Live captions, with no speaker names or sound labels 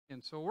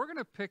And so we're going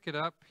to pick it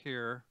up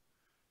here,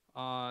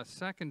 2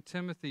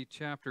 Timothy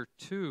chapter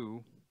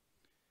 2,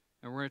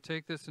 and we're going to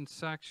take this in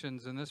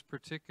sections, and this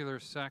particular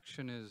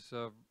section is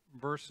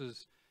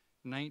verses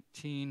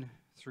 19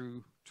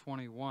 through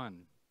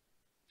 21.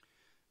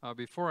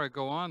 Before I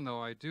go on, though,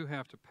 I do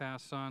have to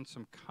pass on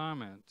some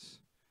comments.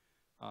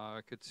 I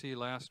could see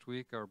last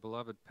week our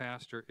beloved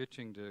pastor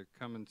itching to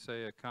come and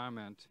say a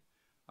comment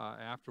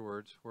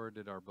afterwards. Where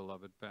did our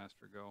beloved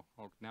pastor go?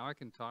 Oh, now I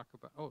can talk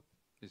about, oh,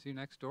 is he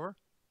next door?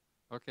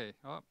 Okay,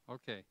 oh,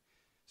 okay.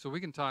 So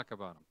we can talk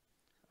about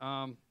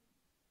him.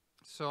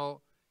 So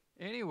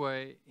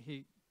anyway,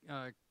 he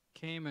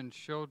came and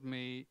showed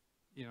me,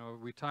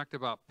 we talked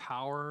about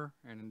power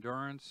and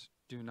endurance,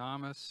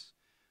 dunamis,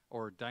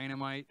 or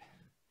dynamite,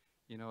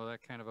 that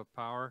kind of a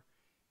power.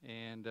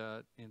 And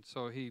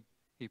so he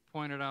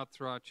pointed out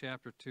throughout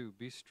chapter 2,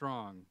 be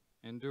strong,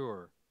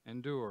 endure,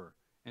 endure,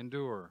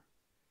 endure.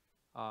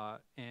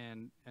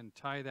 And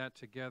tie that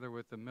together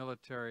with the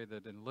military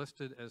that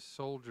enlisted as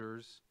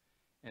soldiers.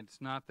 And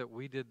it's not that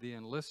we did the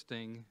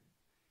enlisting,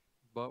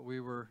 but we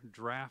were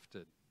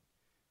drafted.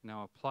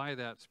 Now apply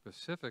that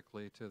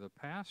specifically to the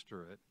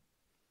pastorate,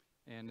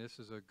 and this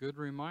is a good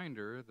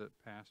reminder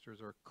that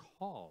pastors are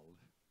called.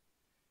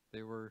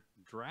 They were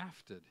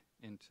drafted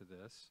into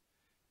this,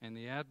 and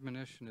the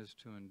admonition is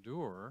to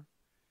endure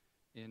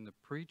in the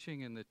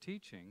preaching and the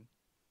teaching,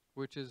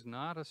 which is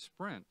not a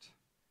sprint.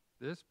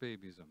 This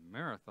baby's a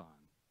marathon.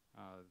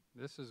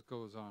 This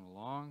goes on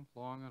long,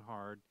 long and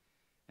hard.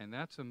 And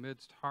that's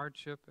amidst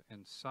hardship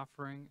and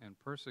suffering and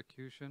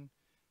persecution,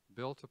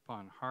 built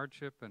upon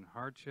hardship and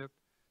hardship.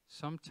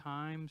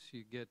 Sometimes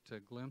you get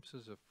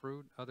glimpses of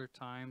fruit. Other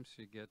times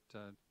you get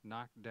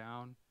knocked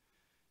down.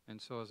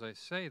 And so as I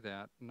say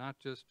that, not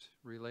just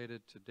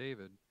related to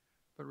David,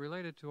 but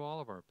related to all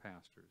of our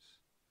pastors.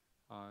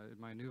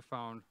 In my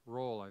newfound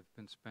role, I've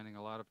been spending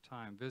a lot of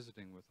time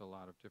visiting with a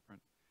lot of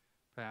different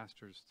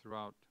pastors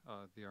throughout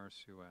the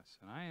RCOS.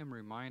 And I am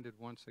reminded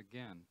once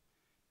again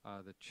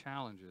the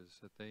challenges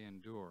that they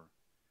endure.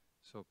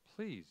 So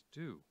please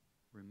do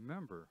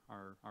remember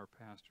our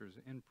pastors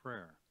in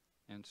prayer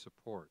and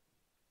support.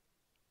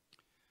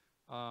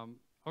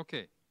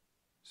 Okay,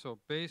 so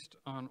based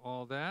on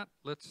all that,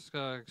 let's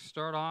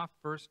start off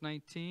verse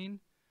 19.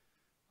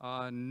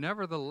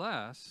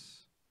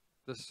 Nevertheless,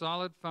 the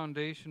solid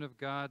foundation of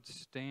God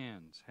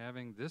stands,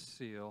 having this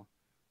seal,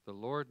 the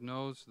Lord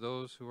knows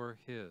those who are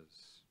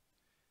his.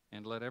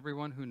 And let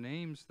everyone who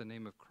names the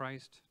name of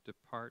Christ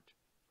depart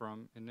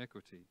from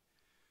iniquity.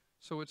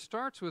 So it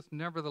starts with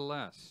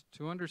nevertheless.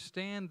 To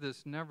understand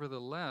this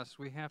nevertheless,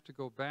 we have to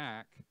go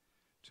back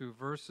to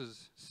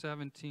verses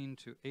 17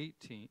 to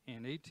 18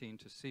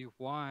 to see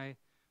why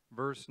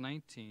verse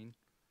 19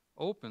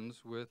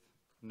 opens with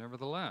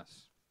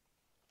nevertheless.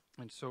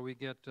 And so we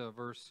get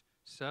verse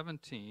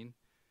 17,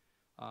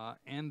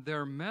 and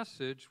their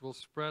message will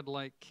spread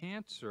like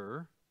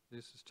cancer.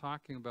 This is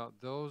talking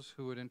about those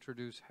who would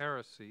introduce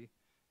heresy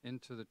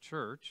into the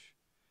church,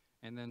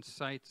 and then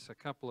cites a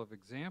couple of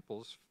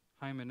examples.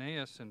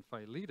 Hymenaeus and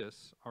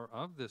Philetus are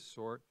of this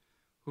sort,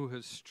 who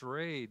has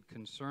strayed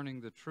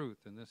concerning the truth.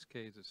 In this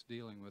case, it's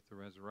dealing with the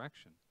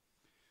resurrection.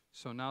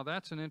 So now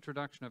that's an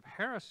introduction of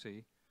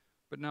heresy,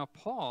 but now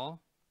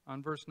Paul,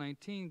 on verse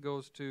 19,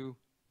 goes to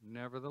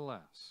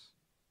nevertheless.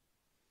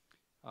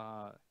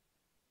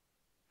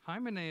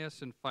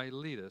 Hymenaeus and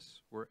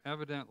Philetus were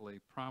evidently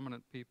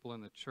prominent people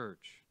in the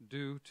church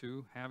due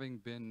to having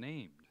been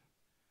named.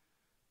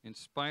 In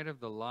spite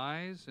of the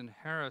lies and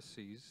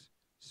heresies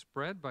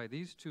spread by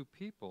these two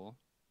people,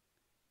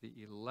 the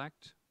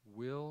elect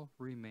will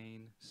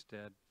remain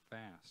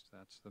steadfast.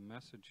 That's the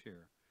message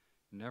here.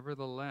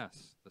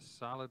 Nevertheless, the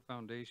solid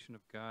foundation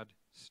of God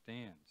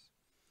stands.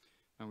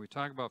 When we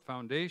talk about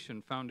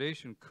foundation,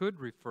 foundation could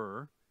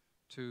refer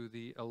to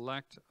the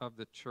elect of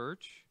the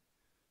church.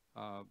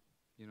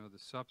 The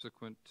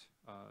subsequent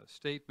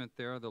statement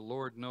there, the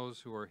Lord knows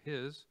who are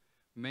his,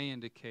 may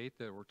indicate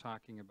that we're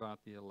talking about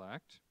the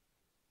elect.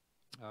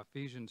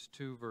 Ephesians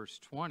 2 verse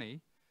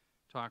 20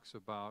 talks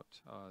about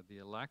the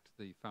elect,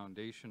 the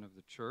foundation of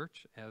the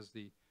church as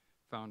the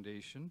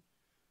foundation.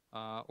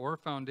 Or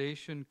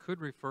foundation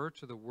could refer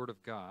to the Word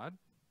of God,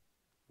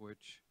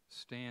 which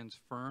stands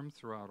firm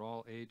throughout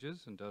all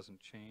ages and doesn't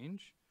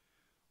change.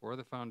 Or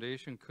the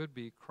foundation could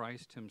be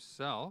Christ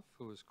himself,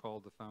 who is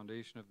called the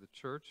foundation of the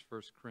church,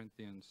 1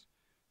 Corinthians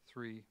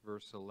 3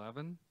 verse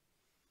 11.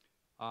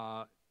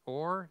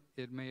 Or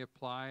it may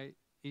apply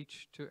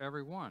each to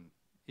every one,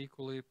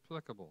 equally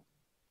applicable.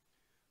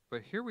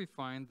 But here we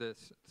find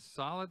this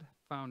solid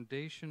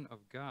foundation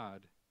of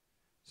God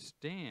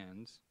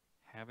stands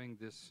having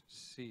this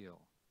seal.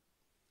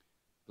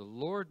 The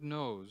Lord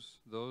knows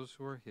those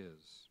who are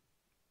his,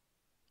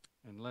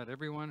 and let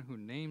everyone who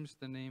names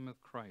the name of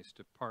Christ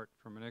depart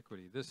from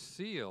iniquity. This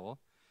seal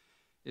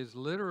is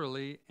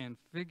literally and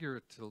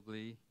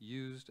figuratively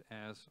used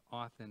as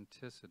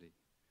authenticity.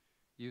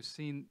 You've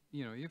seen,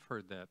 you've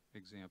heard that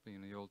example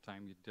in the old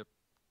time. You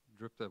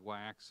drip the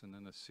wax and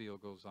then the seal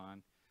goes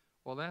on.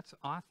 Well, that's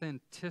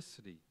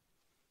authenticity.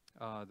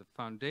 The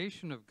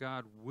foundation of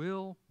God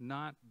will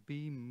not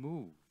be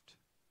moved.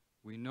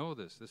 We know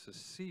this. This is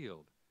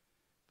sealed.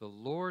 The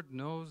Lord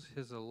knows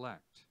his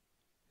elect.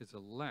 His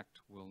elect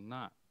will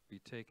not be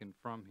taken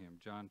from him.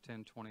 John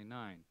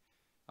 10:29.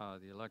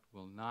 The elect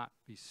will not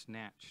be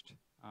snatched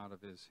out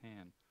of his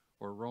hand.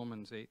 Or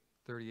Romans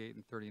 8:38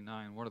 and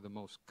 39, one of the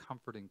most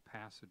comforting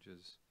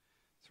passages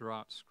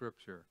throughout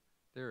Scripture.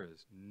 There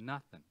is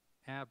nothing,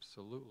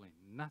 absolutely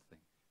nothing,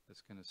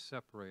 that's going to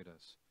separate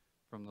us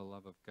from the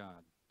love of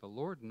God. The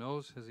Lord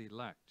knows his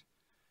elect.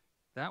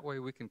 That way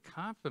we can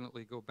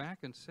confidently go back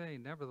and say,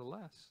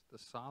 nevertheless, the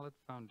solid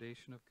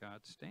foundation of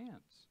God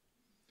stands.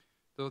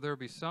 Though there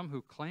be some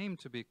who claim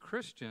to be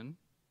Christian,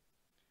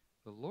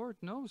 the Lord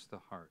knows the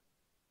heart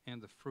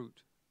and the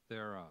fruit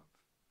thereof.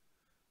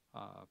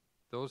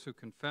 Those who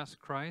confess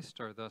Christ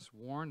are thus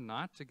warned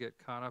not to get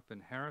caught up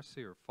in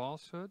heresy or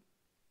falsehood,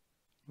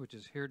 which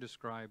is here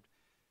described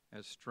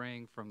as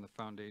straying from the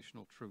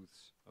foundational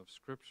truths of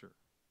Scripture.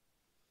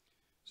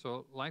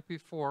 So, like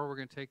before, we're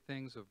going to take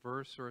things a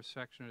verse or a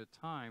section at a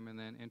time and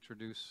then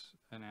introduce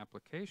an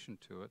application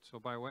to it. So,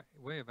 by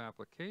way of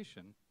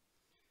application,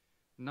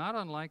 not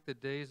unlike the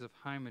days of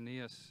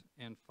Hymenaeus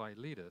and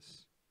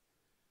Philetus,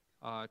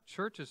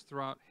 churches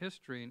throughout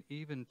history and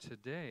even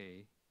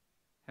today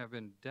have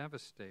been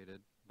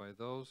devastated by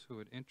those who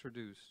had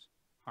introduced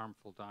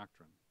harmful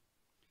doctrine.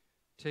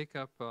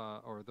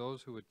 Or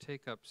those who would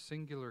take up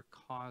singular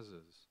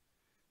causes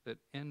that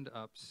end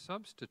up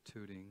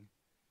substituting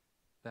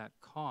that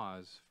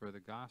cause for the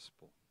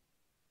gospel,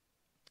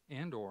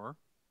 and or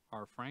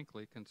are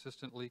frankly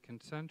consistently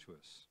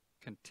contentious.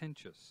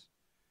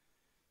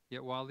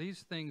 Yet while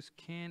these things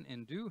can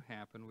and do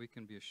happen, we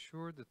can be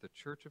assured that the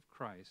Church of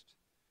Christ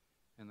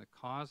and the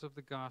cause of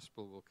the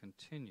gospel will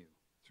continue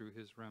through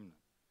his remnant.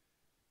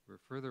 We're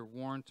further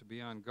warned to be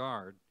on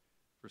guard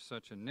for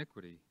such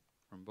iniquity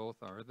from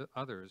both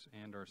others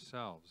and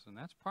ourselves. And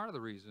that's part of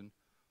the reason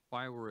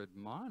why we're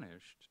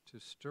admonished to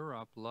stir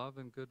up love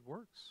and good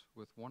works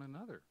with one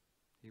another.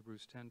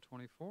 Hebrews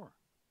 10:24.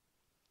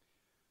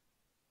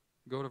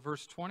 Go to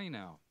verse 20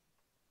 now.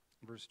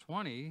 Verse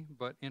 20,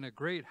 but in a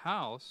great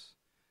house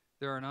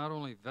there are not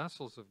only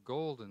vessels of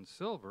gold and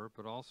silver,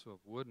 but also of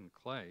wood and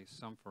clay,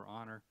 some for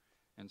honor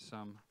and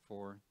some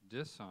for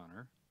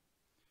dishonor.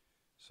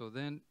 So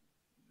then,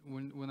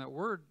 when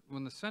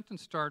the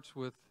sentence starts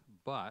with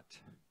but,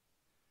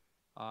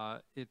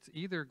 it's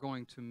either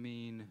going to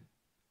mean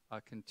a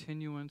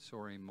continuance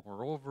or a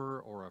moreover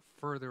or a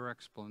further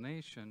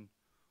explanation,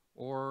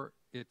 or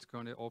it's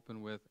going to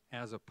open with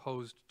as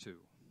opposed to.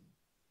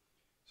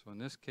 So in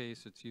this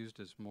case, it's used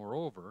as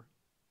moreover.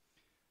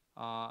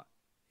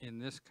 In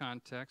this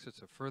context,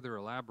 it's a further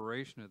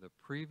elaboration of the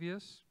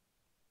previous.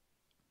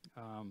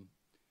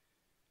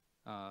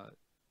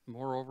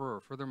 Moreover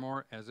or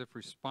furthermore, as if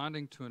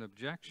responding to an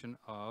objection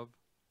of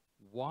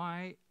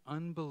why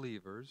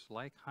unbelievers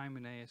like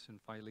Hymenaeus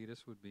and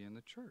Philetus would be in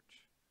the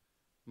church,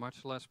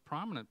 much less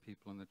prominent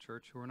people in the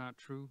church who are not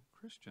true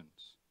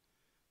Christians.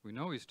 We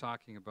know he's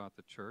talking about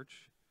the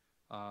church.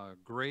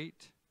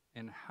 Great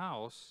and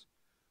house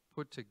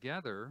put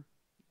together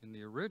in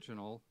the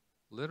original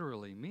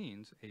literally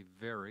means a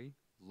very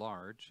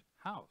large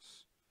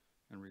house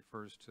and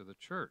refers to the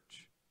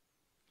church.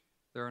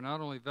 There are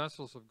not only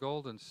vessels of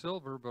gold and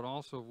silver, but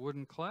also of wood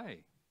and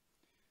clay.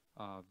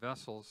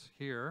 Vessels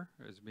here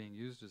is being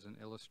used as an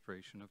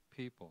illustration of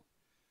people.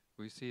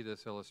 We see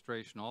this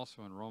illustration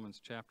also in Romans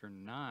chapter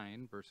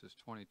 9, verses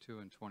 22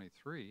 and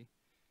 23.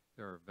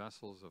 There are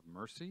vessels of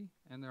mercy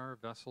and there are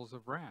vessels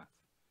of wrath.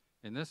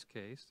 In this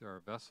case, there are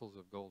vessels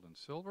of gold and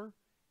silver,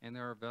 and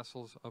there are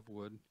vessels of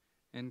wood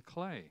and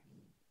clay.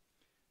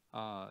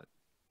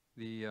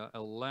 The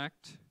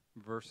elect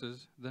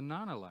versus the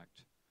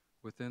non-elect.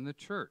 Within the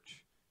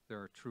church, there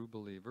are true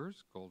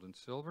believers, gold and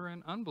silver,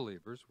 and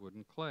unbelievers, wood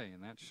and clay.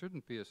 And that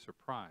shouldn't be a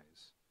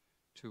surprise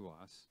to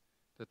us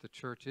that the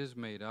church is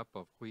made up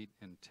of wheat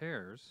and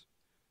tares.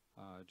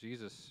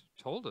 Jesus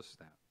told us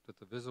that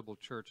the visible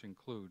church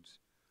includes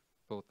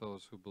both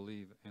those who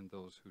believe and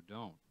those who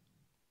don't.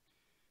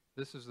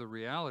 This is the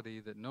reality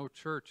that no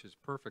church is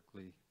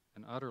perfectly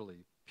and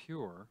utterly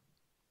pure.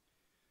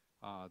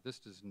 This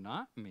does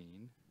not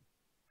mean,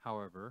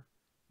 however,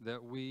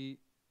 that we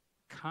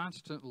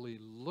constantly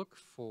look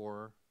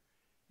for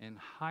and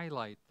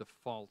highlight the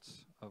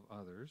faults of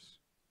others.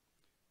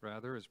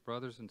 Rather, as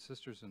brothers and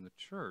sisters in the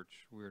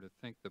church, we are to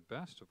think the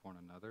best of one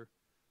another,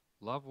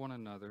 love one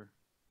another.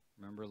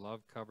 Remember,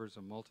 love covers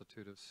a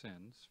multitude of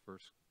sins, 1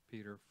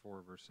 Peter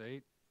 4, verse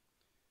 8.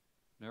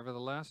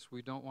 Nevertheless,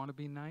 we don't want to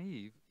be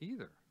naive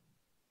either.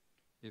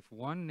 If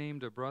one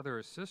named a brother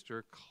or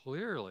sister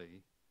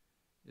clearly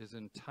is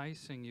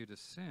enticing you to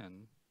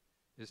sin,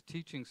 is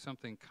teaching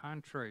something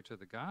contrary to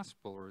the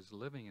gospel, or is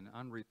living in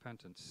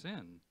unrepentant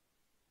sin,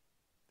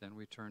 then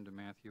we turn to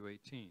Matthew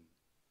 18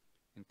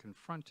 in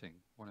confronting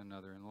one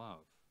another in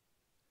love.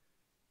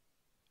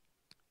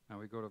 Now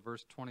we go to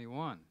verse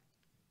 21.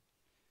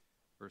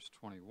 Verse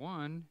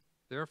 21,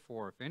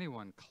 therefore, if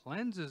anyone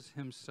cleanses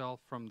himself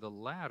from the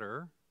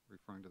latter,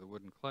 referring to the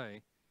wood and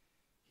clay,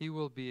 he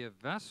will be a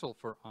vessel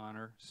for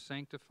honor,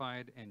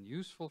 sanctified and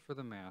useful for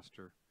the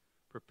master,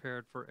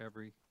 prepared for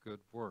every good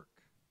work.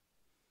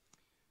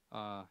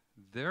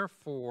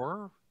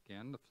 Therefore,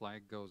 again, the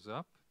flag goes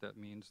up. That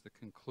means the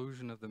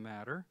conclusion of the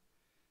matter.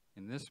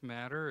 In this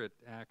matter, it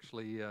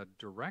actually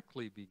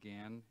directly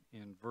began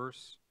in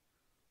verse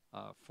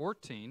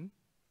 14.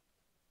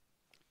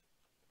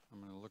 I'm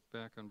going to look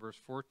back on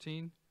verse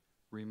 14.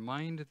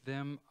 Remind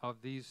them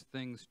of these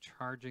things,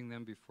 charging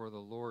them before the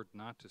Lord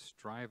not to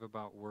strive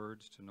about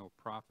words to no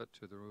profit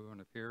to the ruin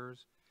of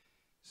hearers.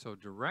 So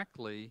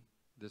directly,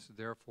 this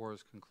therefore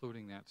is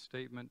concluding that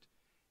statement.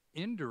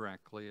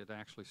 Indirectly, it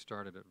actually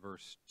started at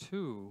verse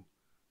 2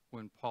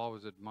 when Paul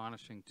was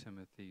admonishing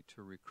Timothy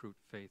to recruit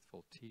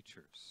faithful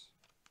teachers.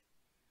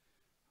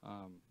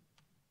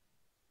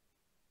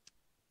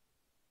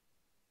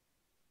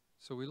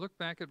 So we look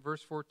back at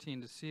verse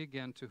 14 to see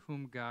again to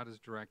whom God is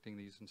directing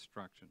these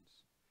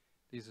instructions.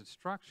 These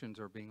instructions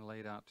are being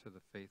laid out to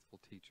the faithful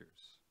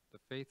teachers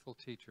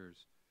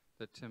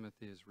that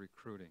Timothy is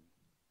recruiting.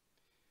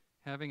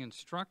 Having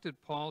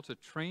instructed Paul to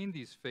train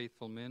these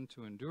faithful men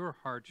to endure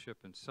hardship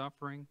and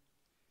suffering,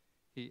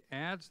 he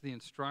adds the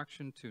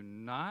instruction to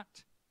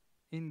not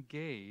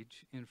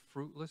engage in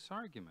fruitless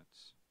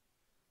arguments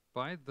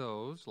by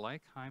those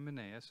like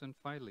Hymenaeus and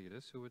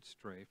Philetus who would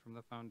stray from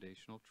the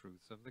foundational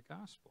truths of the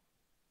gospel.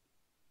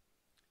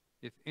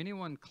 If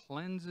anyone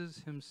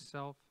cleanses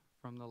himself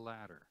from the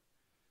latter.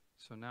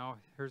 So now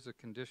here's a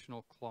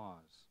conditional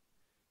clause.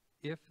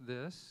 If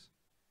this,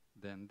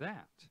 then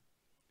that.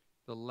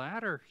 The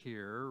latter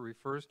here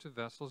refers to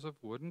vessels of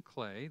wood and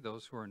clay,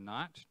 those who are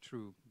not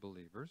true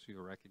believers.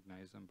 You'll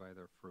recognize them by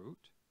their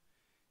fruit.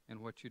 And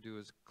what you do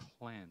is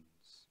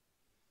cleanse,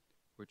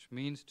 which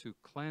means to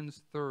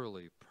cleanse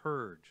thoroughly,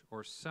 purge,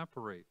 or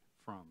separate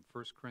from.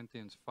 1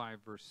 Corinthians 5,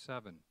 verse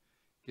 7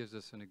 gives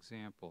us an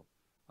example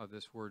of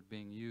this word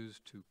being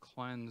used to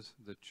cleanse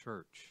the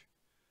church.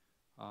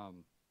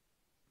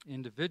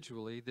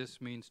 Individually, this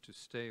means to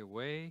stay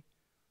away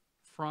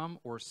from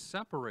or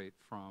separate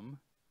from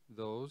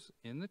those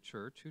in the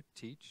church who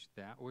teach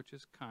that which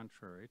is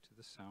contrary to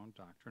the sound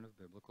doctrine of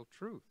biblical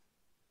truth.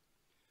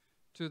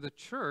 To the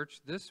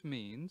church, this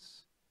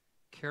means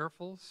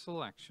careful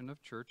selection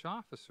of church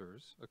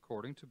officers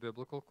according to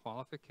biblical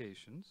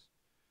qualifications,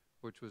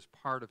 which was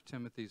part of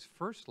Timothy's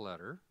first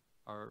letter,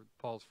 or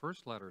Paul's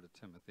first letter to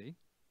Timothy,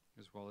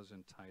 as well as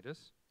in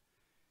Titus.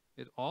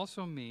 It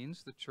also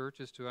means the church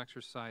is to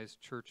exercise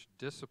church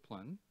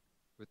discipline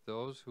with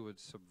those who would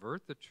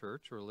subvert the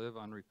church or live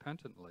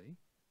unrepentantly.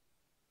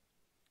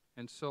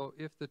 And so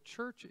if the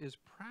church is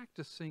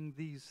practicing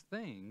these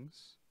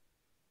things,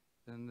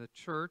 then the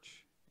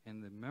church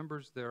and the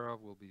members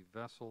thereof will be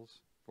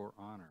vessels for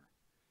honor.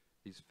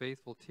 These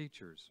faithful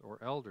teachers or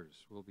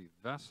elders will be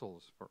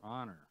vessels for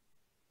honor.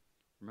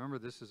 Remember,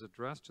 this is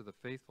addressed to the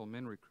faithful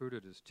men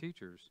recruited as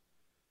teachers.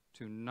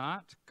 To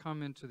not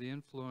come into the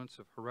influence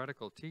of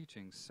heretical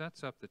teaching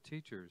sets up the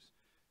teachers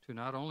to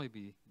not only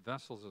be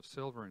vessels of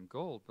silver and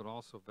gold, but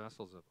also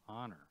vessels of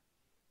honor,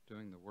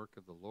 doing the work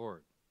of the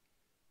Lord.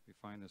 We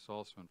find this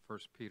also in 1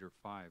 Peter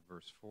 5,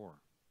 verse 4.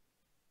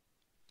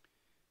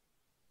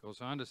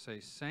 Goes on to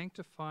say,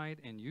 sanctified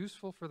and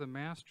useful for the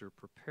master,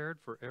 prepared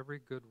for every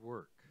good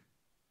work.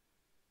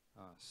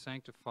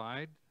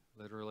 Sanctified,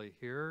 literally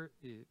here,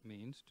 it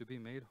means to be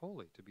made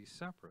holy, to be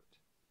separate.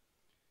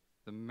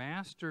 The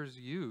master's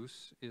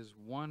use is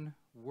one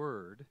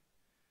word,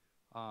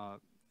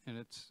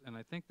 and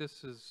I think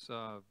this is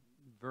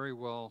very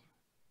well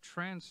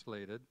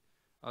translated.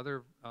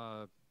 Other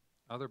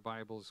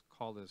Bibles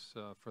call this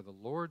for the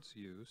Lord's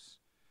use.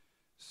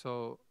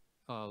 So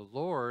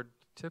Lord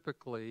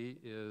typically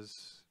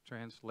is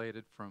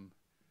translated from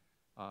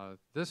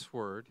this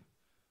word,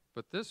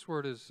 but this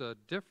word is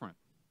different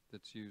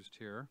that's used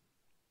here.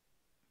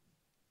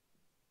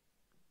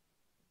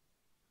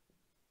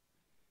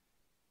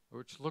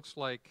 Which looks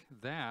like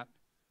that,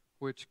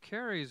 which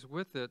carries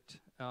with it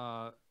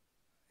a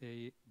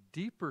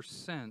deeper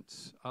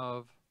sense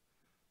of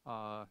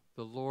the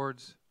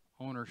Lord's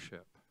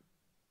ownership.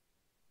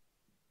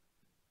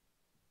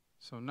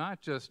 So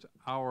not just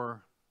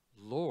our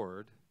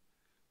Lord,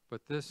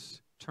 but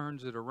this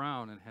turns it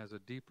around and has a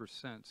deeper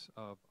sense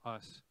of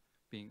us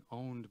being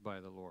owned by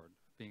the Lord,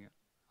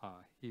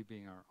 He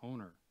being our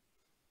owner.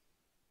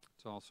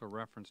 It's also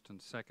referenced in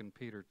 2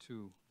 Peter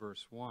 2,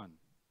 verse 1.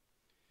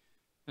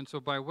 And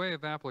so by way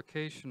of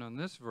application on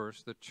this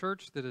verse, the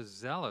church that is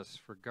zealous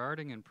for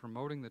guarding and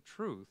promoting the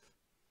truth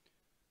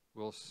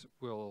will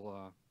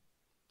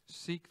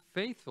seek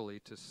faithfully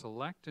to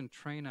select and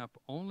train up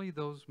only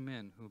those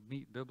men who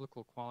meet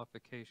biblical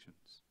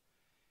qualifications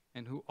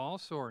and who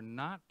also are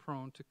not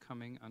prone to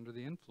coming under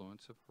the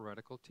influence of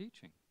heretical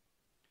teaching.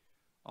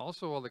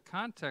 Also, while the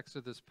context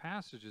of this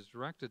passage is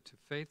directed to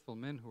faithful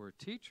men who are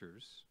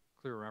teachers,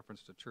 clear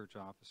reference to church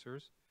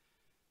officers,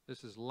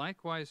 this is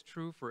likewise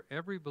true for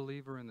every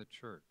believer in the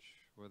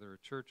church, whether a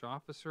church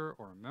officer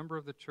or a member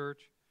of the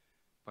church.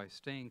 By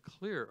staying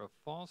clear of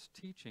false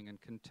teaching and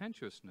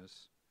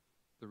contentiousness,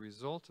 the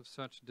result of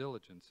such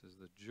diligence is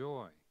the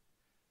joy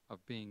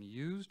of being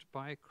used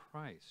by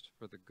Christ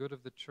for the good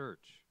of the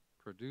church,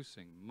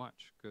 producing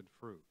much good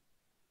fruit.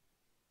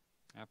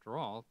 After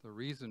all, the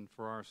reason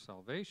for our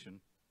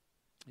salvation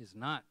is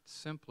not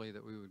simply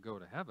that we would go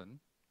to heaven,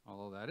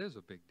 although that is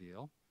a big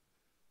deal,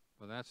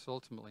 but that's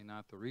ultimately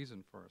not the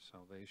reason for our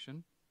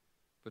salvation,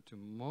 but to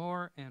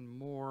more and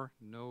more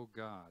know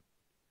God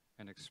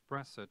and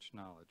express such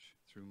knowledge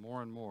through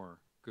more and more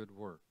good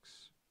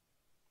works.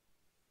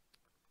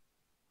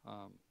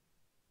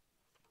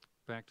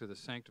 Back to the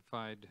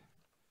sanctified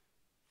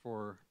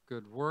for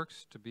good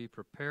works. To be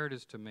prepared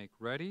is to make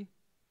ready.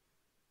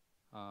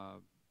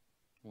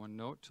 One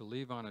note, to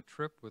leave on a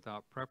trip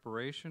without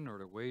preparation or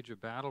to wage a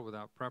battle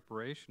without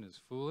preparation is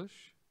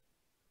foolish.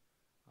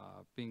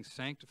 Being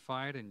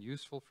sanctified and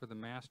useful for the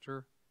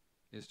master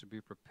is to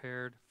be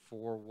prepared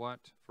for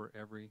what? For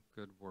every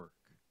good work.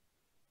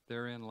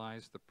 Therein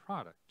lies the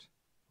product,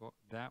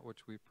 that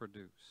which we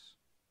produce.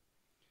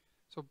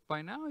 So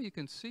by now you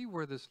can see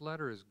where this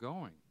letter is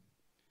going.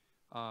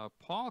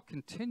 Paul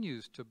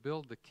continues to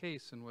build the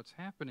case, and what's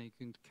happening, you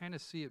can kind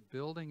of see it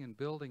building and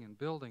building and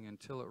building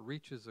until it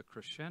reaches a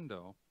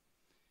crescendo.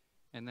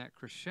 And that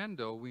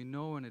crescendo, we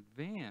know in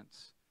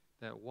advance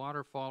that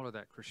waterfall or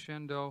that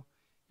crescendo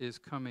is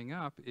coming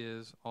up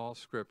is all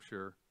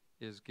Scripture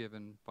is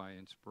given by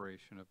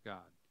inspiration of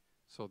God.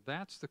 So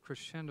that's the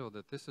crescendo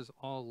that this is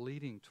all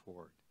leading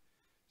toward.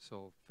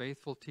 So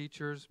faithful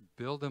teachers,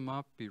 build them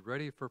up, be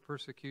ready for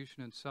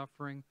persecution and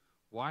suffering,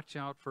 watch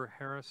out for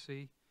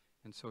heresy.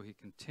 And so he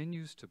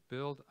continues to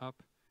build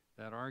up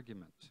that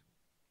argument.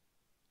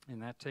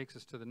 And that takes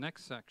us to the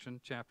next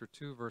section, chapter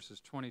 2, verses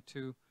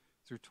 22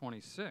 through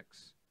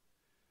 26.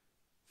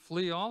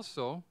 Flee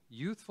also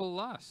youthful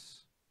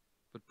lusts,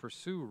 but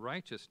pursue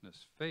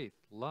righteousness, faith,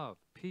 love,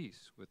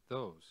 peace with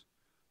those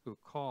who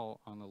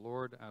call on the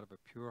Lord out of a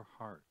pure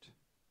heart.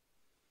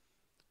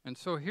 And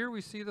so here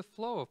we see the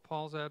flow of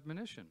Paul's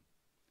admonition,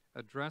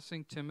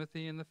 addressing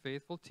Timothy and the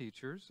faithful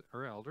teachers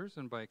or elders,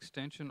 and by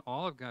extension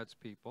all of God's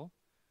people.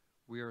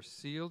 We are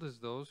sealed as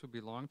those who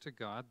belong to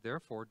God.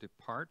 Therefore,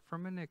 depart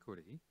from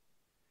iniquity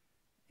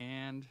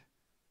and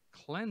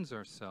cleanse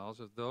ourselves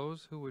of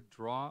those who would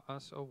draw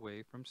us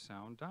away from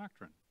sound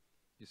doctrine.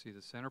 You see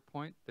the center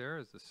point there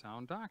is the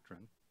sound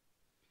doctrine.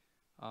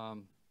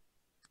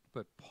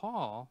 But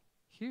Paul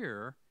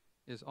here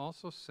is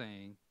also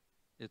saying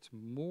it's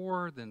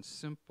more than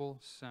simple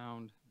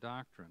sound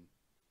doctrine.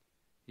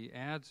 He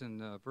adds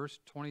in verse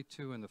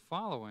 22 and the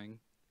following,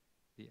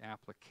 the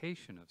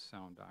application of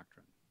sound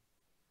doctrine.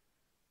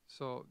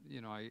 So,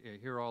 I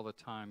hear all the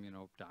time,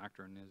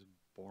 doctrine is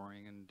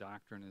boring and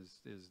doctrine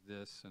is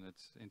this and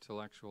it's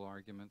intellectual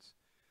arguments.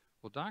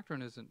 Well,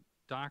 doctrine isn't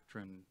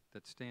doctrine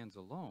that stands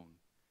alone.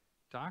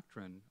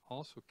 Doctrine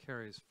also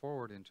carries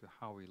forward into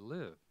how we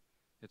live.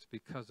 It's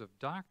because of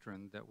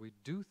doctrine that we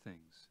do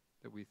things,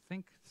 that we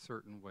think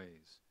certain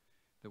ways,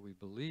 that we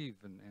believe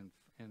and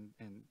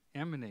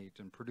emanate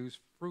and produce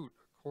fruit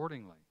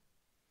accordingly.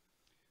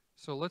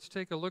 So let's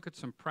take a look at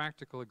some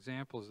practical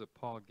examples that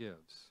Paul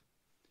gives.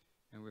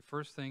 And the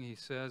first thing he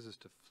says is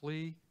to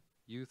flee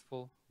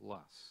youthful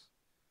lusts.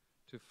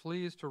 To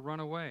flee is to run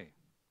away.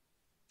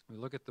 We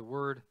look at the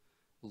word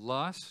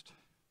lust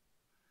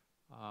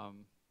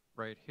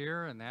right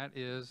here, and that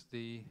is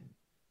the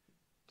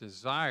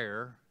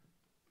desire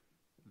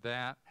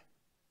that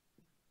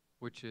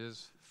which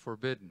is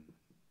forbidden.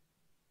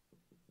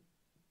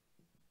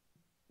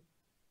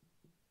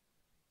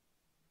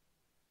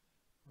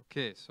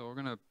 Okay, so we're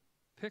going to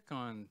pick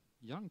on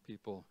young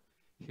people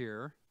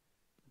here,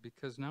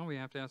 because now we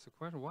have to ask the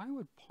question, why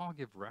would Paul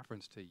give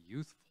reference to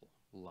youthful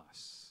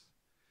lusts?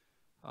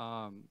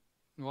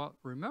 Well,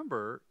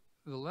 remember,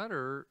 the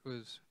letter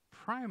was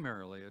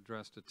primarily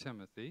addressed to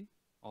Timothy,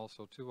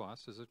 also to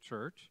us as a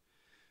church.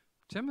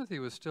 Timothy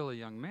was still a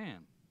young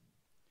man.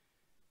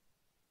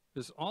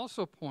 This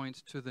also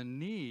points to the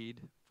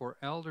need for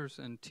elders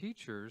and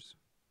teachers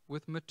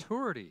with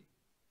maturity.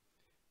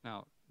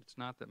 Now, it's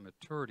not that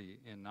maturity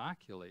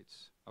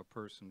inoculates a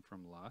person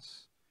from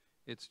lusts.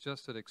 It's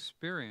just that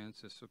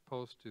experience is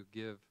supposed to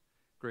give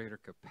greater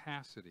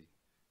capacity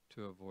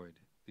to avoid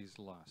these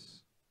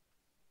lusts.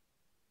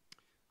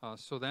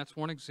 So that's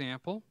one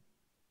example.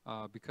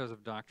 Because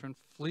of doctrine,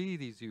 flee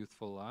these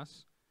youthful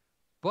lusts,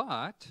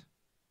 but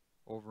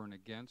over and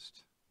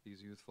against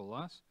these youthful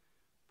lusts,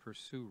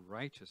 pursue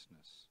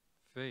righteousness,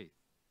 faith,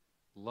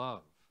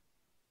 love,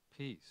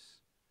 peace.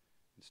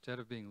 Instead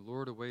of being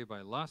lured away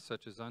by lust,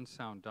 such as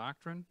unsound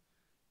doctrine,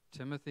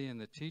 Timothy and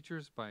the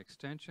teachers, by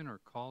extension, are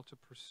called to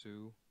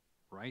pursue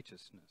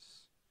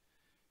righteousness.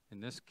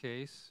 In this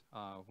case,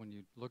 when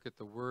you look at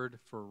the word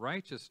for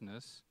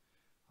righteousness,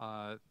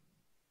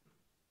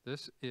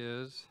 this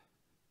is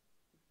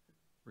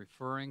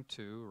referring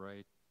to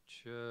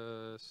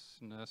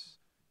righteousness.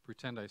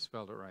 Pretend I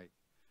spelled it right.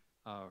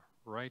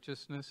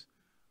 Righteousness,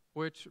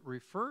 which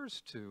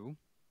refers to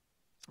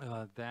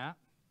that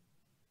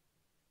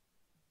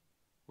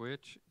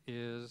which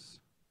is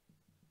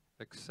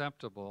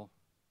acceptable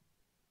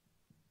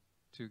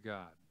to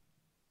God.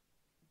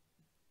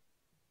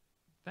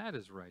 That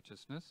is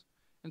righteousness.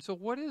 And so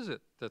what is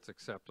it that's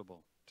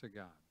acceptable to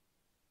God?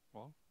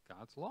 Well,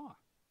 God's law,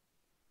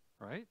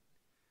 right?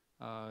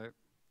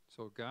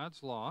 So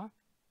God's law,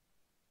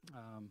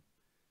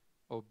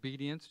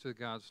 obedience to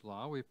God's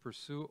law. We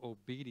pursue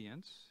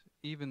obedience.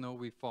 Even though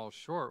we fall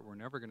short, we're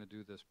never going to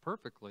do this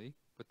perfectly,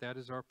 but that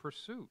is our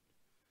pursuit.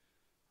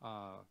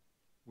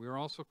 We are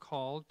also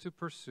called to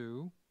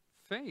pursue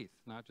faith,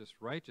 not just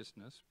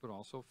righteousness, but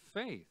also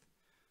faith,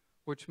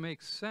 which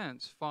makes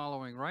sense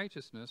following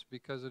righteousness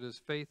because it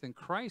is faith in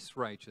Christ's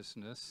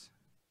righteousness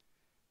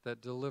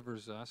that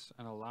delivers us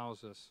and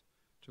allows us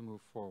to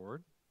move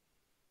forward.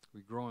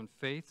 We grow in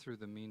faith through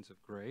the means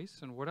of grace.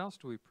 And what else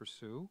do we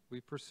pursue?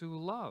 We pursue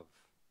love.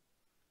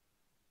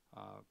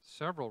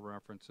 Several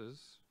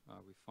references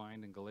we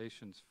find in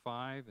Galatians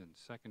 5 and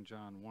 2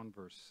 John 1,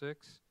 verse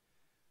 6.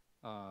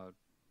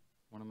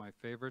 One of my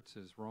favorites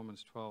is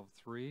Romans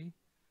 12:3.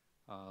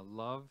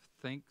 Love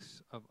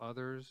thinks of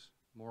others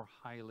more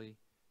highly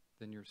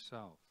than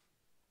yourself.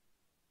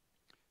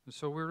 And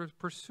so we're to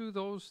pursue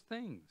those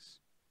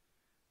things.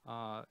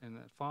 And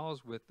that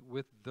follows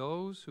with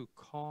those who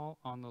call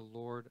on the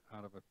Lord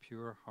out of a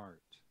pure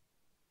heart.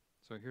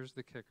 So here's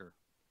the kicker.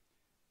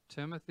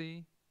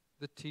 Timothy,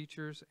 the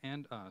teachers,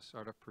 and us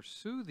are to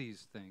pursue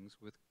these things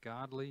with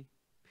godly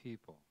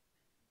people.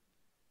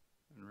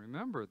 And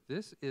remember,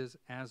 this is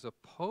as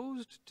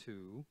opposed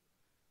to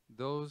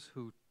those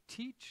who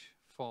teach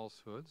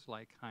falsehoods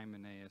like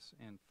Hymenaeus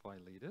and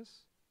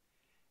Philetus,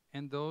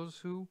 and those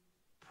who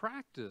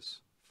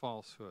practice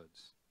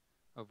falsehoods,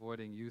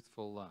 avoiding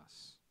youthful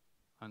lusts,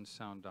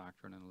 unsound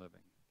doctrine, and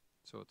living.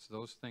 So it's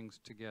those things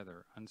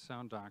together,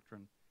 unsound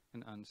doctrine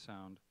and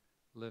unsound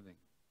living.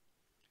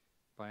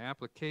 By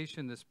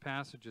application, this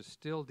passage is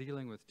still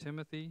dealing with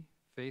Timothy,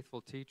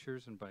 faithful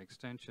teachers, and by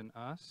extension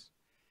us,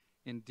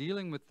 in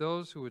dealing with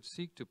those who would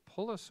seek to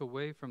pull us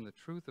away from the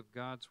truth of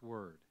God's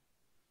word.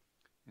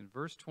 In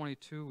verse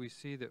 22, we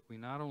see that we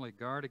not only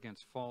guard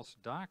against false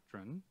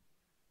doctrine,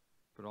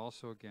 but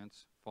also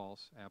against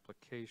false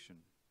application.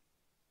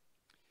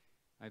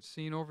 I've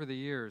seen over the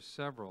years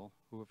several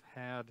who have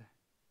had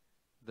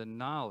the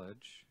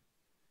knowledge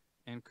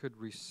and could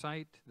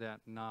recite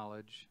that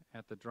knowledge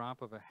at the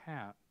drop of a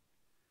hat.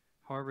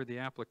 However, the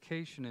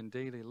application in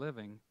daily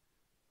living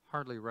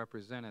hardly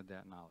represented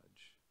that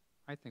knowledge.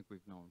 I think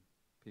we've known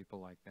people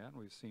like that, and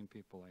we've seen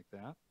people like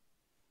that.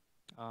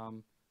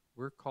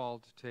 We're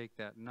called to take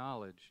that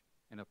knowledge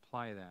and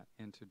apply that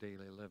into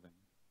daily living.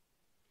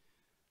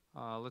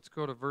 Let's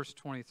go to verse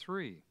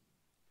 23.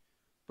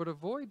 But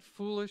avoid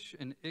foolish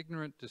and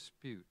ignorant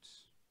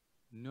disputes,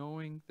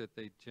 knowing that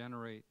they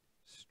generate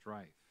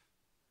strife.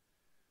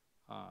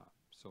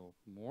 So,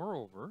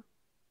 moreover,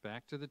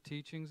 back to the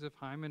teachings of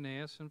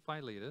Hymenaeus and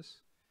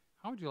Philetus,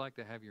 how would you like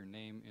to have your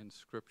name in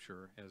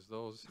Scripture as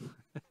those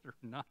that are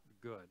not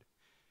good?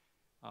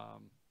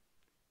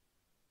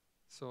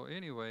 So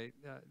anyway,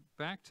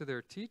 back to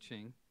their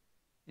teaching,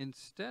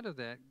 instead of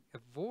that,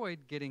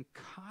 avoid getting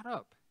caught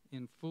up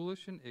in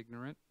foolish and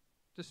ignorant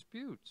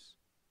disputes.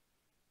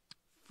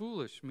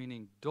 Foolish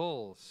meaning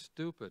dull,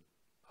 stupid,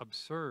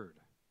 absurd.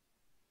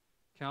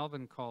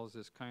 Calvin calls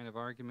this kind of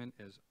argument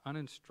as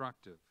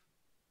uninstructive,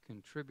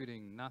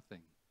 contributing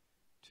nothing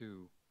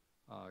to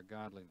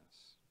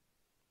godliness.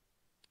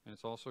 And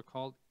it's also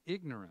called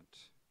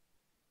ignorant,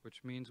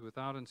 which means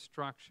without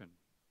instruction,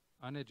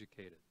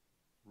 uneducated,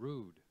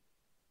 rude.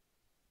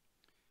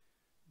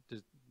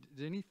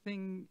 Did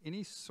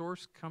any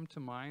source come to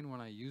mind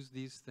when I use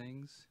these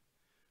things?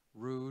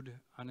 Rude,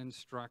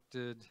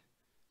 uninstructed,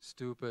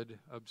 stupid,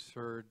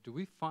 absurd. Do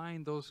we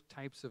find those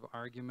types of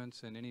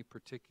arguments in any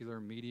particular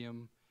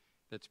medium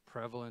that's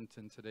prevalent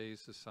in today's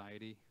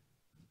society?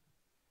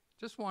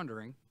 Just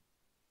wondering.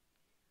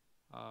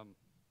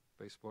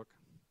 Facebook.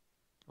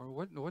 Or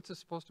what's it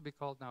supposed to be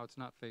called now? It's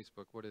not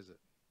Facebook. What is it?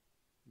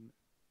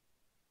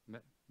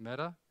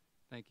 Meta?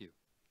 Thank you.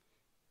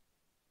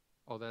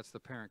 Oh, that's the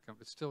parent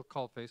company. It's still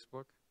called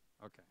Facebook?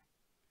 Okay.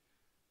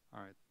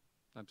 All right.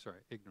 I'm sorry.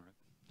 Ignorant.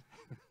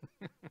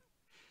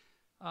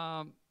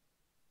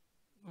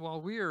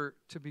 While we are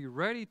to be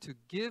ready to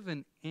give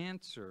an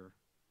answer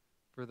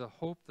for the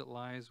hope that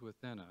lies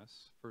within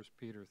us, 1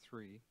 Peter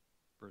 3,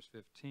 verse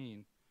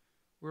 15,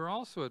 we're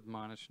also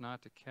admonished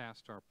not to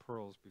cast our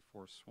pearls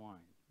before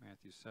swine,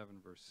 Matthew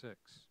 7, verse 6.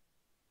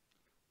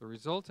 The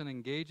result in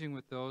engaging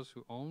with those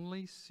who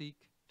only seek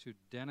to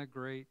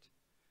denigrate,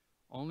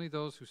 only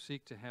those who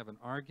seek to have an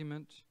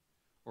argument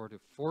or to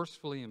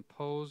forcefully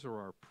impose or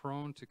are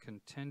prone to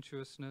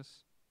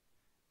contentiousness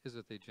is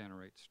that they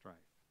generate strife.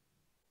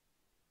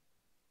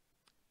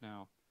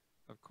 Now,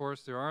 of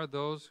course, there are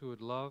those who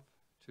would love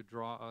to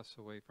draw us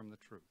away from the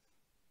truth.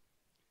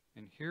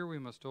 And here we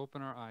must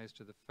open our eyes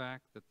to the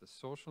fact that the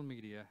social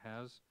media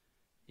has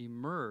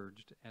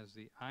emerged as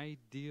the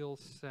ideal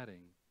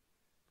setting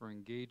for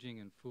engaging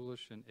in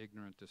foolish and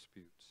ignorant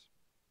disputes.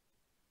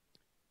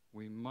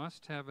 We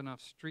must have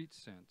enough street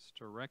sense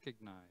to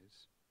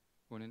recognize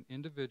when an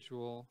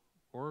individual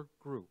or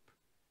group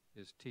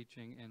is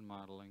teaching and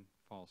modeling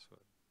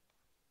falsehood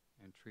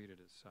and treat it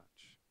as such.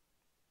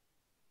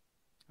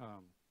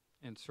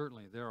 And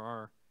certainly there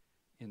are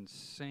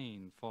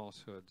insane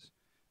falsehoods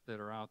that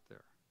are out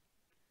there.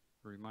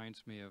 It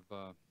reminds me of,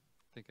 I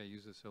think I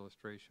used this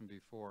illustration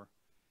before,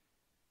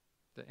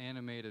 the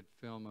animated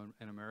film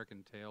An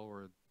American Tail,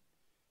 where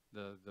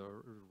the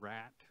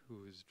rat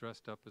who is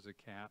dressed up as a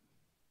cat,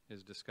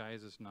 his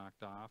disguise is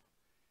knocked off,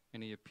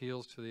 and he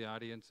appeals to the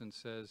audience and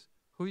says,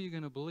 "Who are you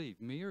going to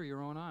believe, me or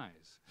your own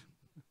eyes?"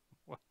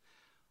 Well,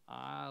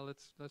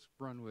 let's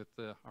run with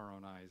our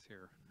own eyes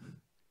here.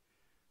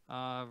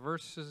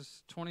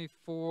 Verses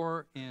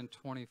 24 and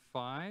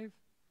 25,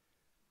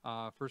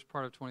 first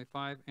part of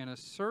 25, and a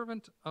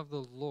servant of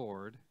the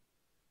Lord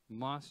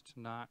must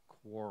not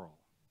quarrel.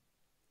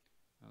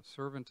 A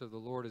servant of the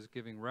Lord is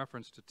giving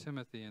reference to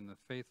Timothy and the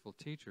faithful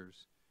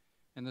teachers.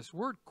 And this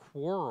word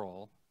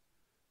quarrel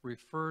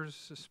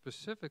refers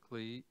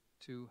specifically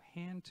to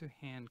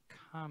hand-to-hand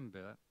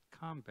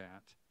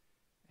combat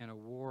and a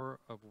war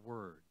of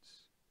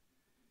words.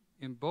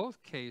 In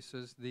both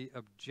cases, the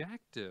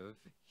objective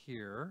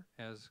here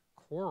as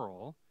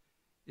quarrel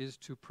is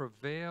to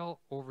prevail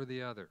over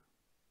the other,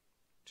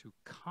 to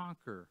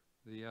conquer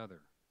the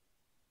other.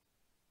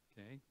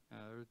 Okay,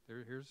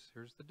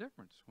 here's the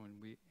difference when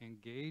we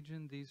engage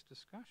in these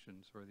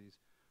discussions or these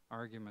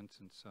arguments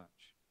and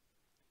such.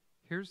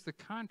 Here's the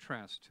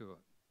contrast to it.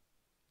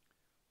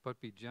 But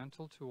be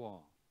gentle to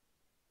all,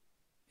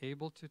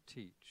 able to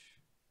teach,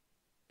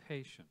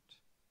 patient,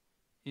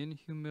 in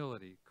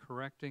humility,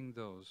 correcting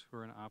those who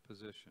are in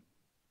opposition.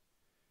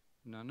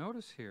 Now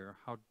notice here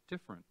how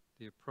different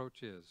the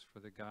approach is for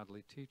the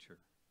godly teacher.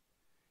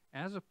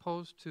 As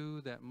opposed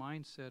to that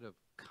mindset of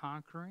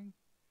conquering,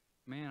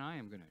 man, I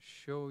am going to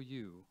show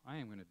you, I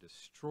am going to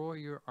destroy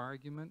your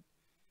argument.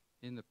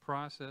 In the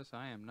process,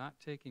 I am not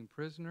taking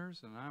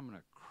prisoners, and I'm going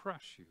to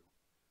crush you.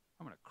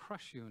 I'm going to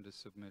crush you into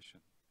submission.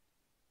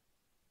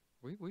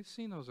 We've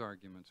seen those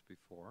arguments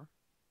before,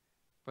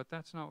 but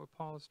that's not what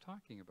Paul is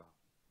talking about.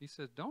 He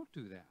says, don't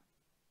do that.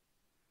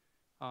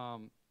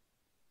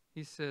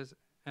 He says,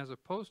 as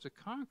opposed to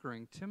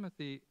conquering,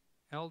 Timothy,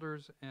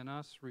 elders, and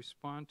us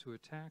respond to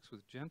attacks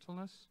with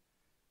gentleness,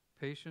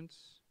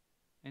 patience,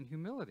 and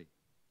humility.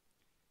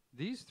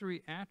 These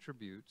three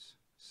attributes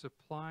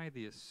supply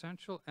the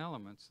essential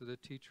elements that a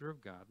teacher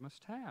of God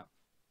must have.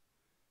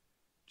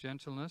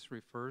 Gentleness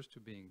refers to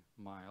being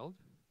mild,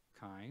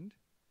 kind.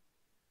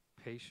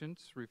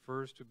 Patience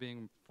refers to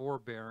being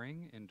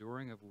forbearing,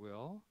 enduring of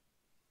will.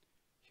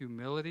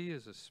 Humility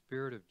is a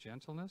spirit of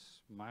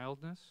gentleness,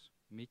 mildness,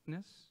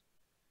 meekness.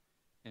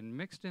 And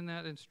mixed in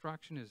that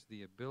instruction is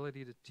the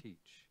ability to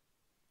teach.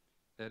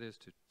 That is,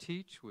 to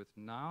teach with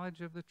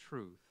knowledge of the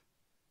truth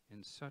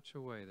in such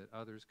a way that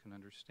others can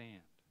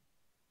understand.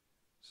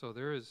 So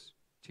there is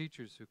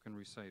teachers who can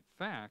recite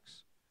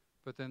facts,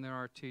 but then there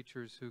are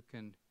teachers who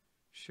can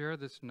share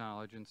this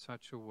knowledge in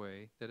such a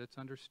way that it's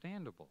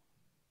understandable.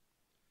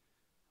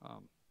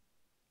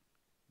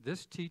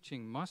 This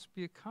teaching must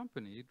be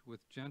accompanied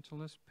with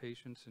gentleness,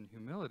 patience, and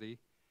humility,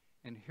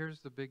 and here's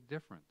the big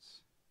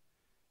difference.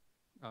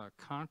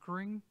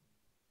 Conquering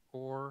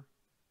or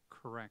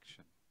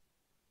correction.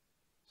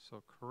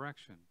 So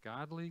correction,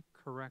 godly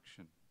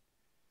correction.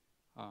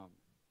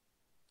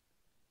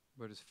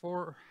 But as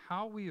for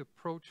how we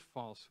approach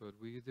falsehood,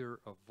 we either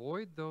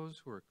avoid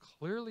those who are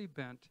clearly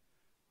bent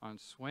on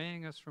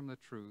swaying us from the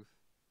truth,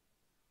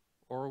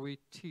 or we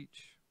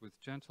teach with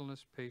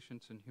gentleness,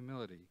 patience, and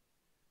humility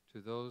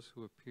to those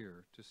who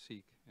appear to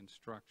seek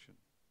instruction.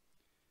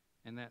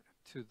 And that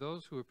to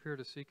those who appear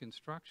to seek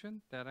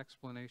instruction, that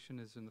explanation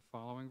is in the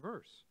following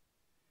verse.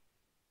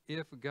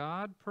 If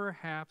God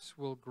perhaps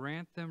will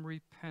grant them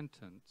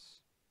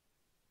repentance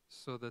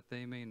so that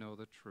they may know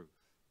the truth,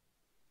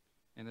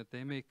 and that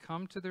they may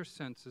come to their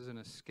senses and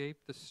escape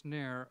the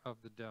snare of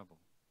the devil,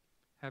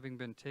 having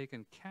been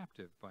taken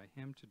captive by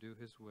him to do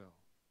his will.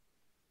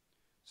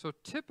 So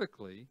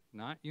typically,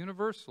 not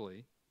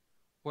universally,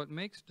 what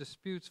makes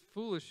disputes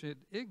foolish and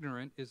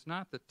ignorant is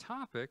not the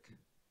topic,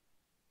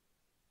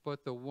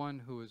 but the one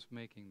who is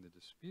making the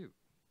dispute.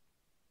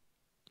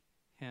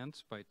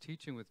 Hence, by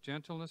teaching with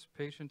gentleness,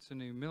 patience,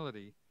 and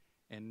humility,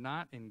 and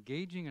not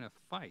engaging in a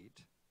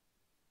fight,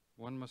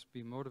 one must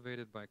be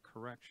motivated by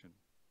correction,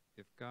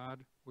 if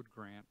God would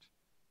grant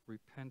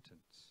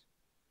repentance.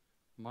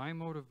 My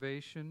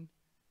motivation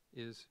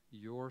is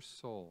your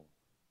soul.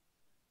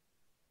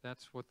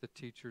 That's what the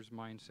teacher's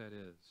mindset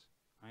is.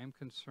 I am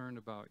concerned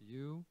about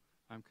you.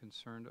 I'm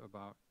concerned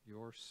about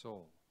your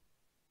soul.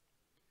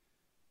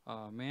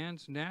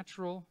 Man's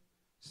natural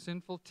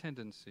sinful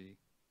tendency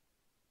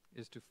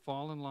is to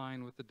fall in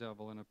line with the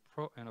devil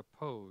and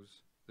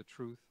oppose the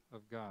truth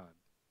of God.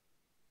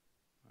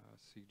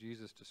 See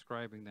Jesus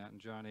describing that in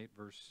John 8,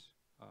 verse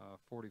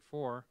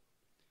 44.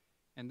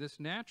 And this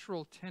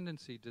natural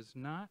tendency does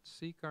not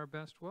seek our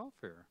best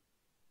welfare,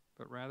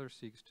 but rather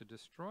seeks to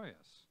destroy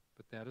us.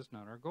 But that is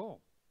not our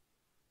goal.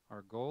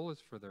 Our goal is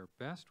for their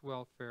best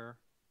welfare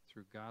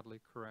through godly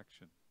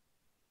correction.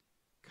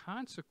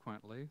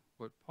 Consequently,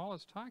 what Paul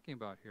is talking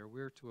about here,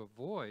 we are to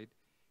avoid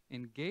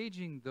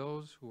engaging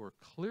those who are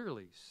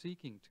clearly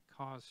seeking to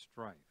cause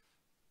strife.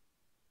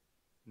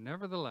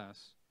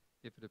 Nevertheless,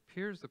 If it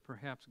appears that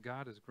perhaps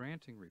God is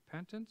granting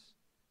repentance,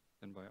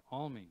 then by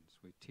all means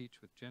we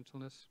teach with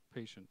gentleness,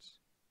 patience,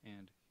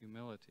 and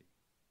humility.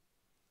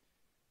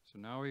 So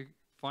now we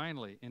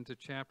finally into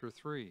chapter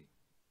 3.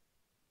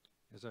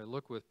 As I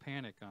look with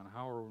panic on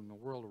how in the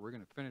world we're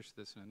going to finish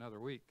this in another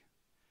week.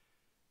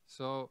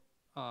 So,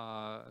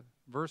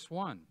 verse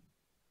 1,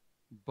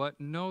 but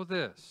know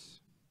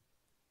this,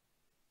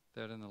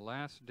 that in the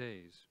last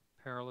days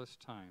perilous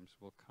times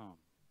will come.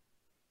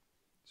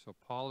 So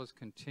Paul is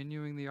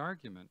continuing the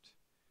argument.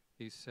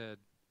 He said,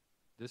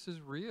 this is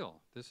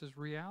real. This is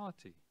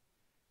reality.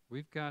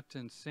 We've got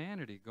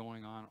insanity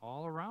going on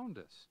all around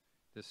us.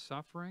 This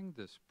suffering,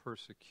 this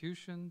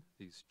persecution,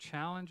 these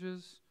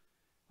challenges.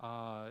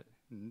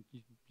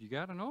 You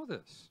got to know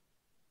this.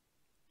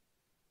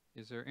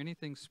 Is there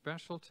anything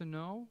special to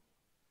know?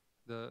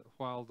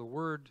 While the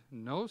word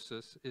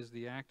gnosis is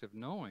the act of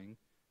knowing,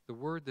 the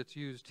word that's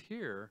used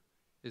here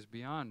is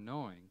beyond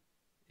knowing.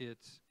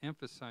 It's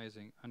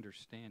emphasizing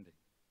understanding.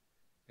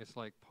 It's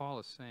like Paul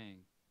is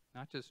saying,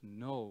 not just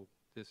know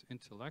this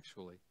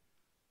intellectually,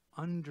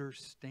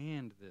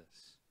 understand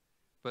this.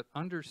 But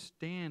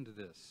understand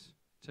this,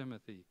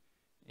 Timothy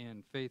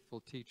and faithful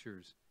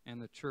teachers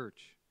and the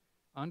church.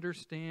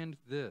 Understand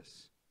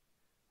this.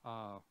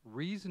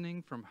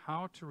 Reasoning from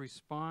how to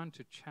respond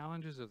to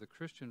challenges of the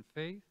Christian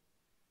faith,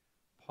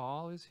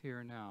 Paul is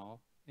here now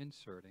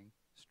inserting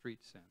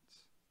street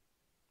sense.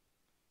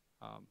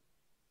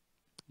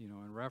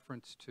 In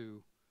reference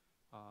to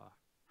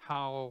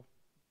how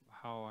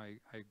I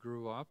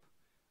grew up,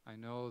 I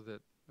know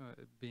that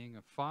being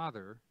a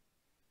father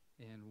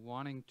and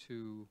wanting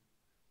to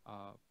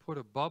put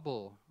a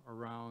bubble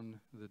around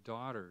the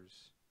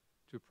daughters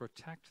to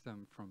protect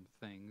them from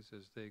things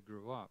as they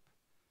grew up,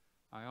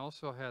 I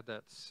also had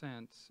that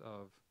sense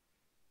of,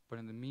 but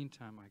in the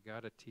meantime, I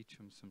got to teach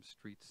them some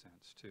street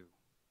sense too.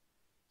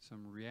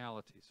 Some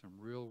reality, some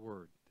real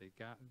word. They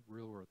got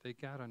real word. They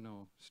got to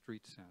know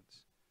street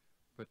sense,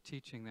 but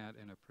teaching that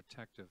in a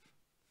protective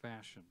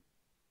fashion.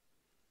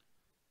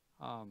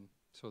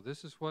 So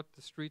this is what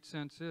the street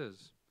sense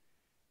is,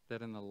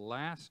 that in the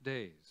last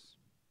days,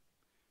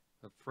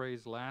 the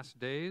phrase last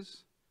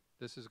days,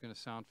 this is going to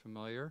sound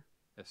familiar.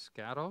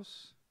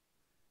 Eschatos.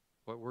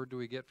 What word do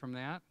we get from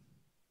that?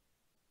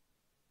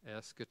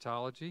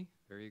 Eschatology.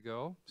 There you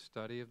go.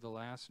 Study of the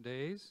last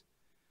days.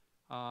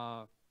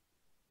 The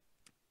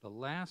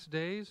last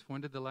days,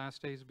 when did the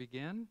last days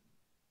begin?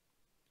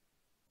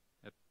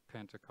 At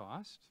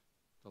Pentecost.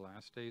 The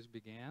last days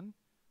began.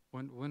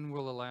 When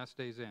will the last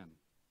days end?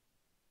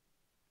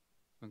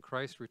 When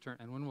Christ returns.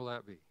 And when will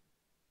that be?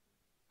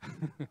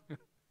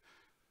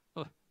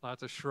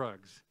 Lots of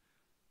shrugs.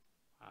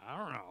 I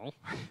don't know.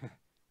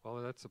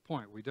 Well, that's the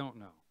point. We don't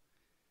know.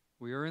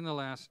 We are in the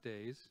last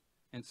days.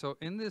 And so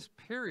in this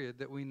period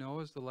that we know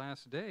as the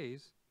last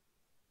days,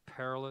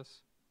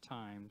 perilous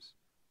times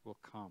will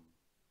come.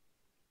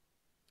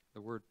 The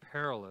word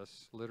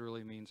perilous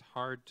literally means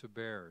hard to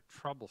bear,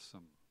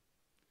 troublesome.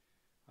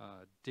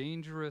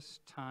 Dangerous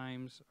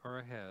times are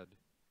ahead,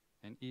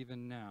 and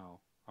even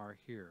now are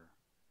here.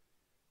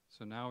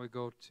 So now we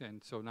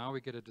now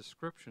we get a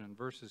description in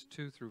verses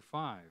 2 through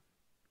 5.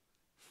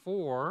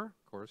 For,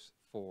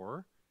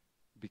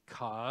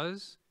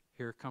 because,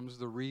 here comes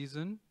the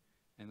reason,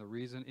 and the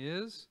reason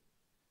is,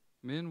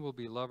 men will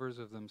be lovers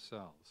of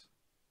themselves.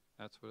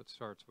 That's what it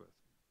starts with.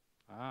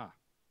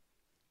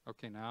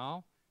 Okay,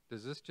 now,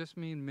 does this just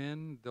mean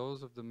men,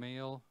 those of the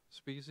male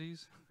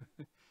species?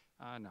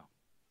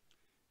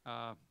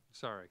 No.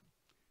 Sorry.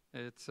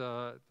 It's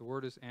the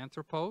word is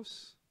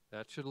anthropos.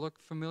 That should look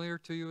familiar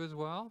to you as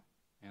well.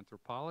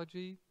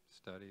 Anthropology,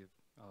 study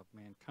of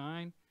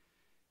mankind,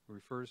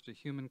 refers to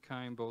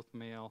humankind, both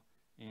male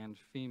and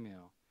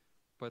female.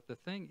 But the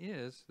thing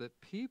is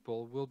that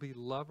people will be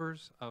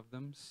lovers of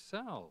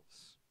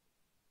themselves.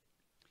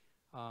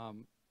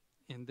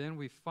 And then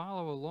we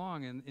follow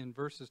along in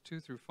verses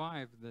 2 through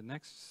 5, the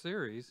next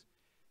series.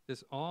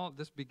 This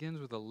begins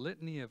with a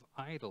litany of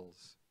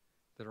idols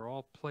that are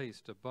all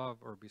placed above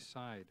or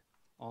beside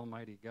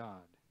Almighty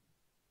God.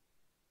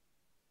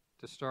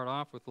 To start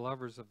off with,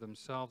 lovers of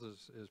themselves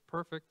is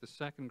perfect. The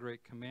second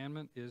great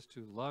commandment is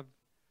to love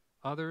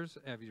others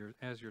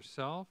as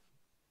yourself.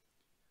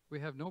 We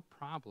have no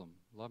problem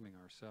loving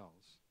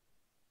ourselves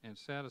and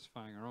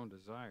satisfying our own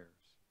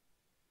desires.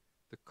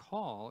 The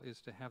call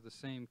is to have the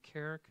same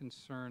care,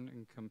 concern,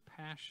 and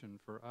compassion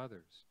for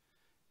others.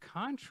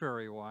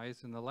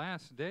 Contrary-wise, in the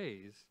last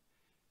days,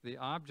 the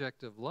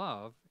object of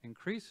love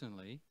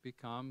increasingly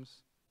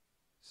becomes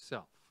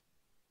self.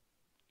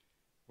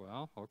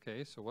 Well,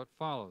 okay, so what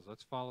follows?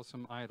 Let's follow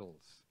some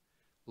idols.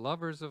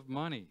 Lovers of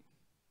money.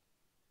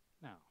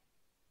 Now,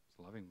 is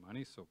loving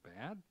money so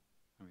bad?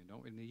 I mean,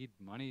 don't we need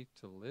money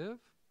to live?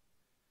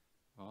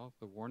 Well,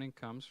 the warning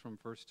comes from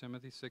 1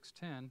 Timothy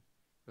 6:10,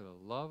 for the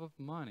love of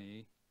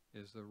money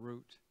is the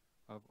root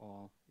of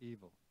all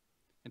evil.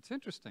 It's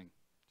interesting,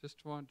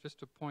 just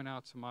to point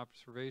out some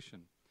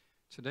observation.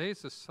 Today's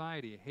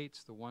society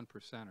hates the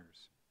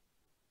 1%ers,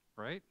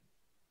 right?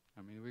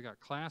 I mean, we got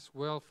class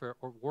welfare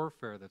or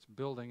warfare that's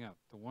building up.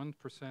 The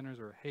 1%ers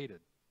are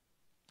hated.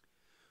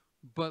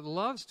 But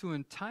loves to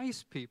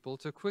entice people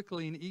to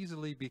quickly and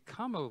easily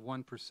become a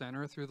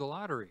 1%er through the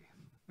lottery.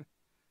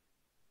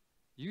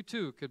 You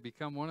too could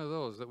become one of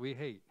those that we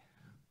hate.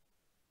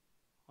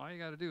 All you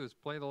got to do is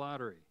play the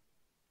lottery.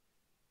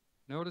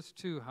 Notice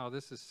too how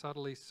this is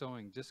subtly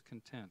sowing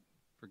discontent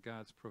for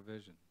God's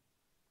provision.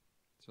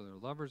 So they're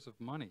lovers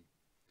of money.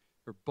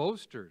 They're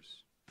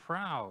boasters,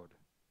 proud,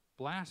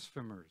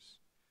 blasphemers.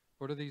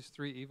 What do these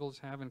three evils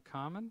have in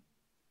common?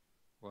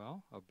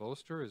 Well, a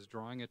boaster is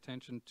drawing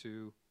attention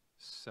to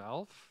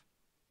self,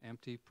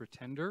 empty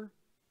pretender.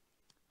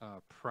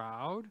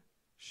 Proud,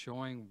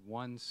 showing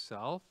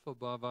oneself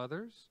above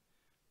others.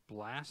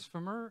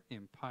 Blasphemer,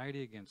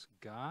 impiety against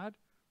God,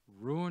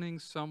 ruining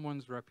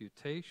someone's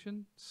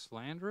reputation,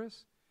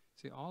 slanderous.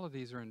 See, all of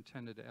these are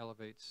intended to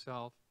elevate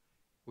self,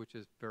 which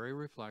is very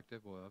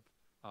reflective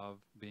of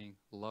being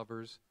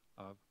lovers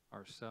of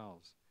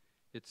ourselves.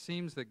 It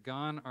seems that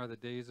gone are the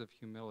days of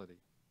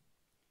humility,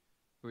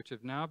 which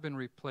have now been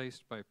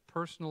replaced by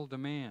personal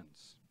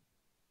demands.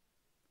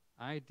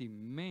 I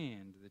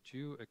demand that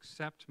you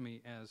accept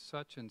me as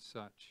such and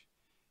such,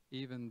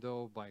 even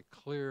though by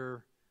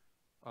clear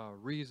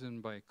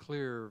reason, by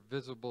clear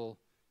visible,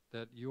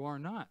 that you are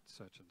not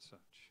such and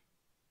such.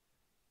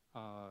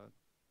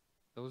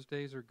 Those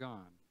days are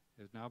gone.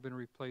 It has now been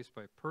replaced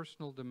by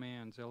personal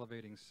demands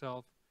elevating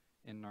self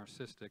and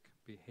narcissistic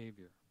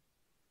behavior.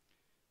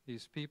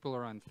 These people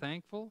are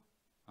unthankful,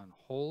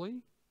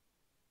 unholy.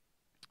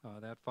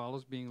 That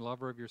follows being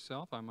lover of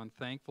yourself. I'm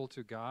unthankful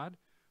to God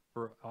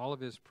for all of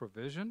his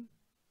provision.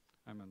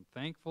 I'm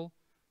unthankful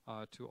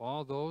to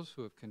all those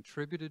who have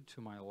contributed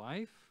to my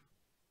life.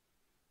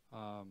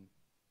 How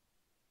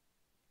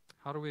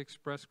do we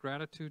express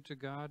gratitude to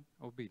God?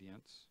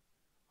 Obedience.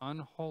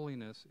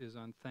 Unholiness is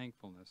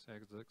unthankfulness,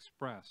 as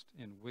expressed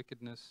in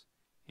wickedness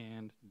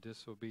and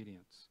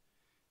disobedience.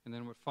 And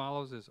then what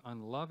follows is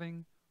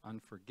unloving,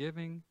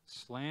 unforgiving,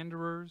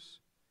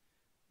 slanderers,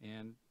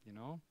 and, you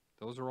know,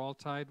 those are all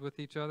tied with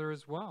each other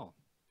as well.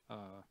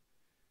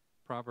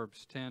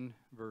 Proverbs 10,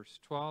 verse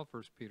 12,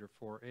 1 Peter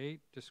 4, 8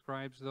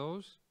 describes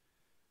those.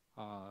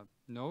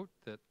 Note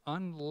that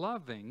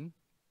unloving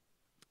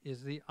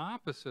is the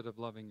opposite of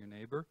loving your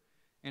neighbor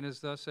and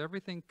is thus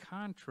everything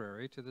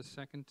contrary to the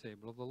second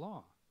table of the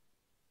law.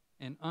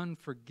 And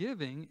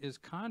unforgiving is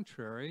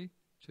contrary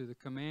to the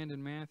command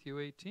in Matthew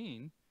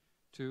 18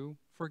 to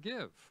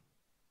forgive.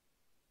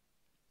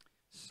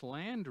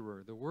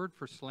 Slanderer, the word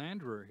for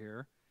slanderer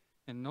here,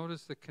 and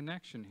notice the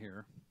connection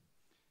here.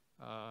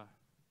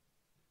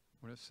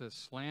 When it says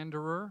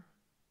slanderer,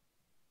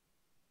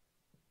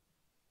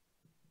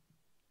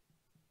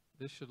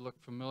 this should look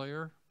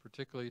familiar,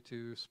 particularly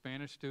to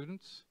Spanish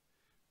students,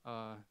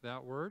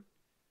 that word.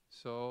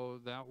 So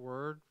that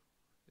word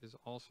is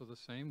also the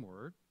same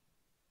word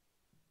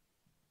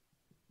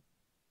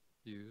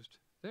used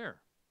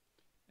there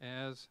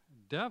as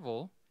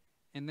devil,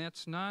 and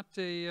that's not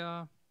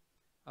an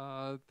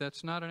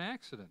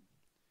accident.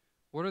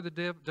 What are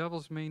the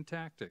devil's main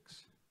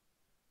tactics?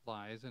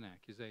 Lies and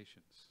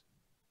accusations.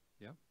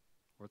 Yep.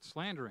 What's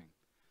slandering?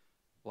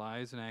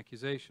 Lies and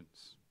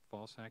accusations.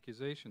 False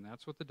accusation.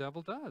 That's what the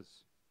devil does.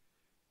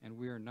 And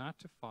we are not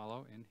to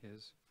follow in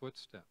his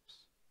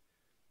footsteps.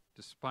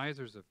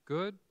 Despisers of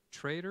good,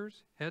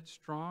 traitors,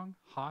 headstrong,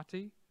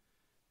 haughty.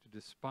 To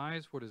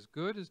despise what is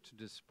good is to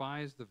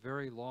despise the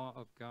very law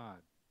of God.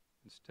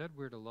 Instead,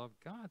 we're to love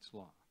God's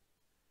law.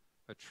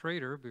 A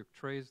traitor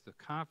betrays the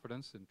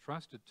confidence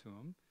entrusted to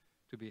him.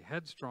 To be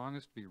headstrong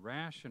is to be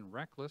rash and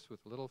reckless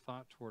with little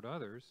thought toward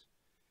others.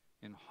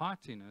 And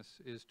haughtiness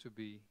is to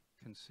be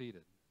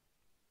conceited.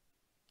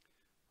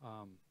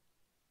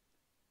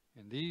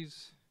 And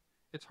these,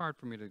 it's hard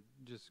for me to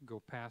just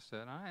go past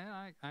that.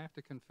 I have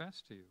to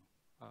confess to you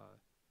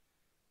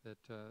that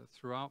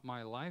throughout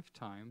my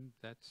lifetime,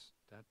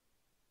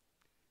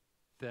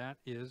 that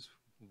is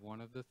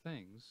one of the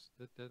things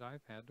that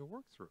I've had to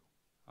work through.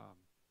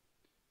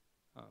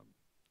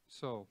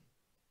 So,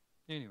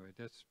 anyway,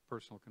 that's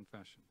personal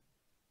confession.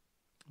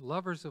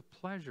 Lovers of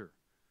pleasure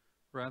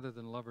rather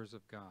than lovers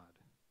of God.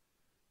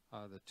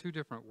 The two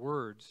different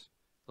words,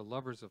 the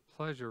lovers of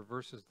pleasure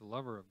versus the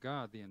lover of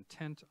God, the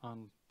intent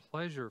on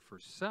pleasure for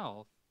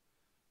self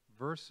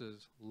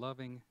versus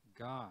loving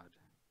God.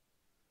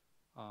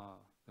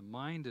 The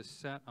mind is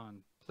set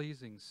on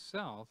pleasing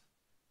self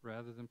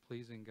rather than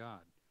pleasing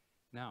God.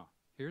 Now,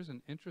 here's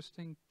an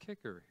interesting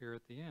kicker here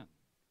at the end.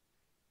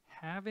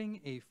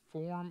 Having a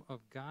form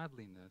of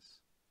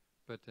godliness,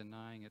 but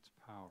denying its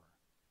power.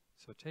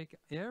 So take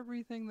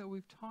everything that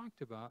we've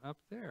talked about up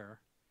there,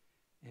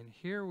 and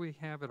here we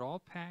have it all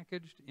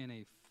packaged in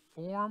a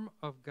form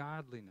of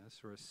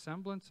godliness, or a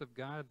semblance of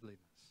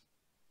godliness,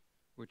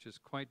 which is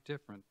quite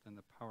different than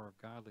the power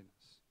of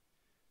godliness.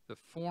 The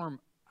form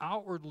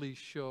outwardly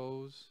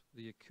shows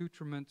the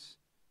accoutrements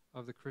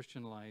of the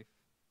Christian life.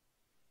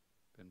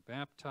 Been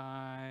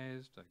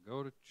baptized, I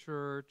go to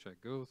church, I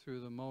go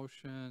through the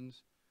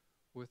motions,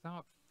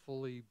 without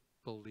fully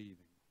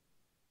believing.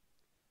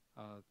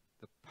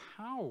 The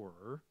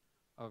power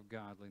of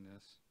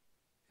godliness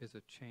is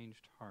a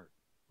changed heart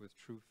with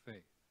true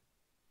faith.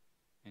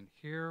 And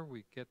here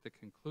we get the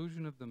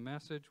conclusion of the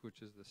message,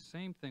 which is the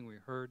same thing we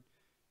heard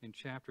in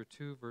chapter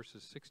 2,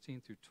 verses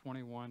 16 through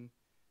 21,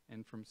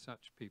 and from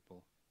such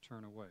people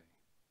turn away.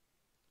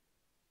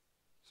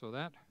 So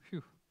that,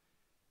 phew.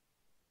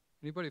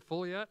 Anybody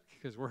full yet?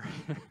 Because we're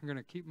going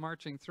to keep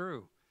marching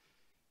through.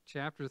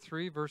 Chapter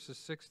 3, verses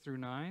 6 through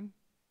 9.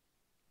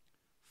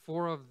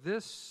 For of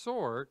this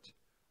sort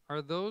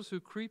are those who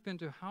creep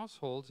into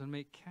households and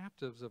make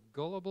captives of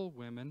gullible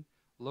women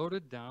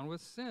loaded down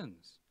with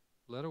sins,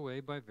 led away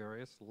by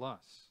various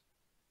lusts.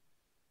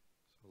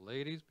 So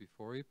ladies,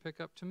 before you pick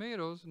up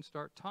tomatoes and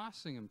start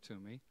tossing them to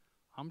me,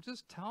 I'm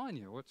just telling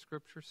you what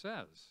Scripture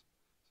says.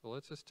 So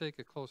let's just take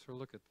a closer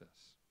look at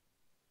this.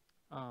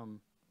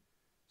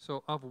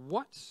 So of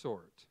what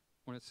sort?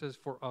 When it says,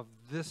 for of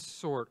this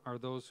sort are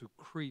those who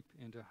creep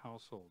into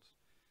households.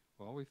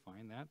 Well, we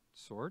find that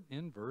sort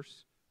in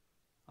verse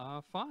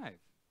 5,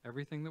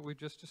 everything that we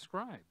just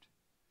described.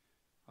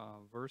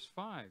 Verse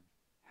 5,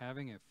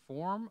 having a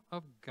form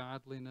of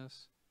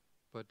godliness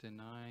but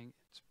denying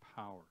its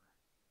power.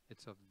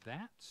 It's of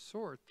that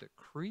sort that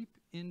creep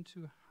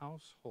into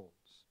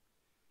households,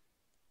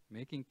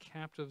 making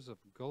captives of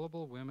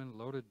gullible women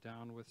loaded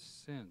down with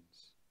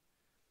sins.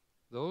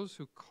 Those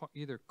who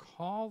either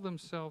call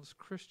themselves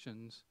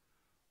Christians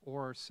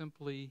or are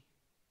simply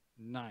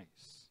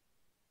nice.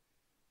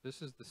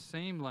 This is the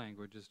same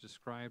language as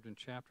described in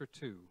chapter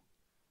 2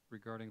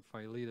 regarding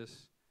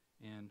Philetus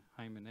and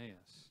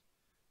Hymenaeus.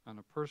 On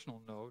a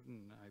personal note,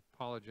 and I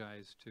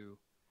apologize to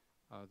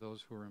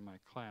those who are in my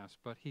class,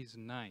 but he's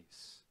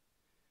nice.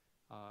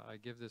 I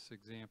give this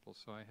example.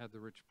 So I had the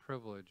rich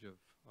privilege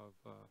of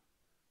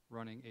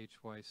running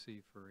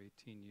HYC for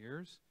 18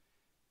 years.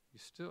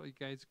 You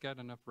guys got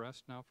enough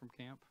rest now from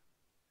camp?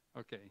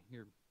 Okay,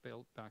 you're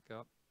built back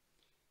up.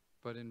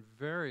 But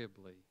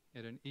invariably,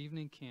 at an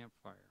evening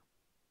campfire,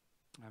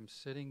 I'm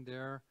sitting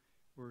there,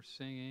 we're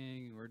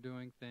singing, we're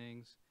doing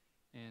things,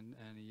 and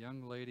a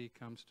young lady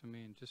comes to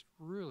me and just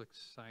real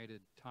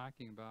excited,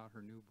 talking about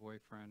her new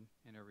boyfriend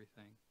and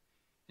everything.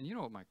 And you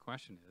know what my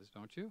question is,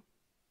 don't you?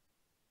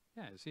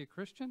 Yeah, is he a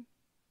Christian?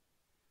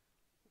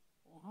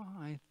 Well,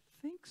 I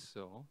think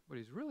so, but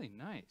he's really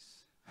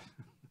nice.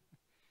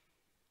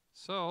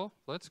 So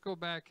let's go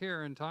back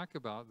here and talk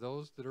about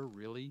those that are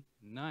really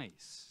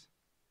nice.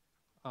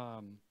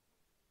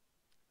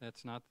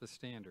 That's not the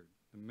standard.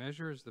 The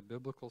measure is the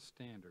biblical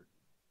standard,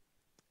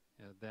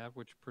 that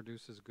which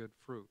produces good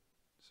fruit.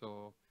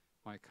 So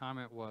my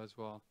comment was,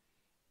 well,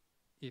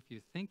 if you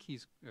think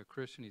he's a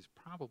Christian, he's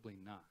probably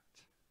not.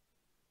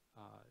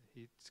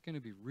 It's going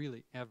to be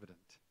really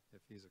evident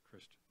if he's a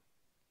Christian.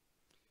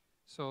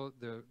 So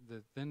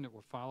then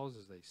what follows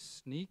is they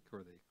sneak or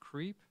they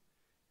creep,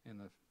 and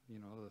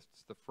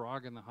it's the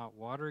frog in the hot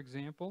water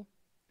example.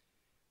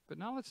 But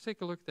now let's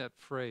take a look at that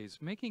phrase,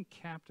 making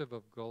captive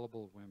of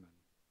gullible women.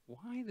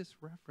 Why this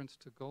reference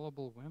to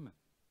gullible women?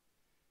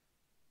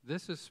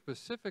 This is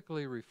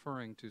specifically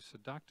referring to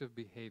seductive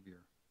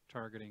behavior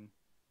targeting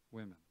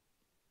women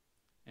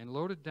and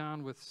loaded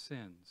down with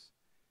sins.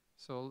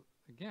 So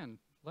again,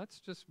 let's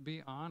just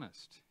be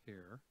honest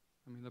here.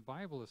 I mean, the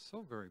Bible is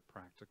so very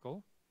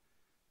practical.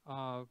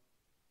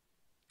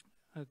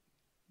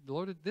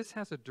 This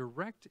has a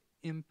direct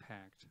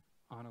impact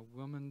on a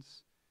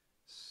woman's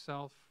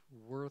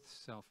self-worth,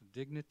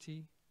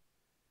 self-dignity.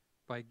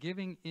 By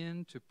giving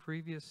in to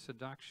previous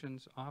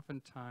seductions,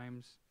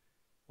 oftentimes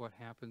what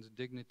happens,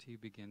 dignity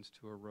begins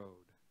to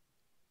erode.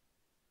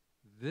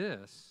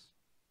 This,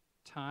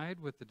 tied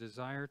with the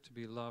desire to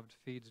be loved,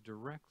 feeds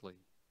directly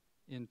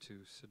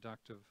into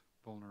seductive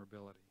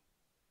vulnerability.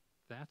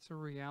 That's a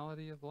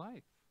reality of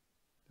life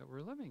that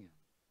we're living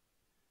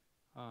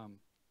in.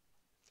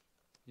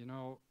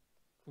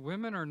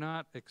 Women are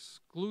not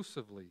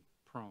exclusively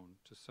prone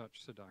to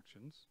such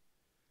seductions,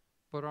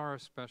 but are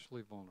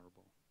especially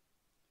vulnerable.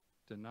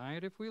 Deny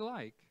it if we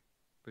like,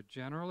 but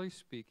generally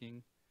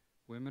speaking,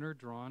 women are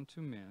drawn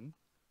to men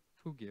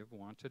who give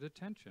wanted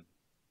attention.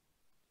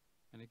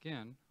 And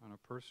again, on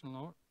a personal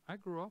note, I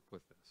grew up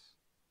with this.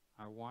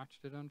 I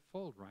watched it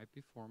unfold right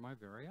before my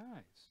very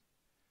eyes.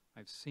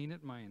 I've seen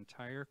it my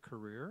entire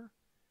career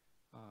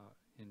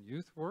in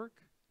youth work.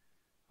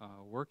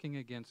 Working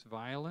against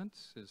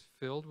violence is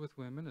filled with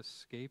women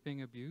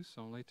escaping abuse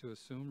only to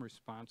assume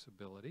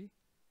responsibility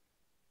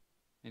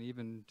and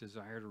even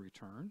desire to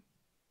return.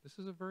 This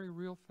is a very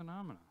real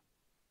phenomenon.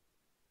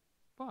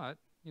 But,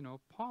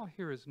 Paul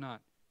here is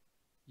not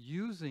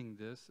using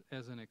this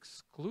as an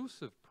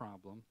exclusive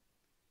problem.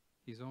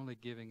 He's only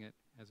giving it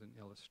as an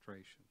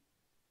illustration.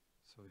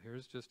 So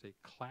here's just a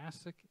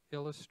classic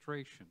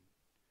illustration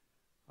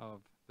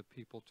of the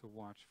people to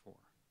watch for.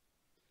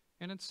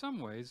 And in some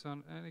ways,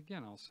 and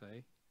again I'll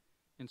say,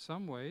 in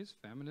some ways,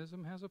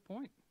 feminism has a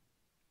point.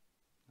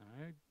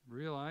 I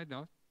realize,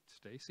 no,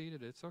 stay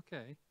seated, it's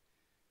okay.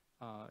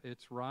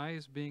 Its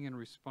rise being in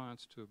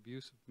response to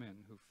abusive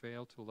men who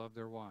fail to love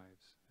their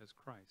wives as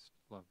Christ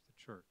loved the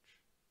church.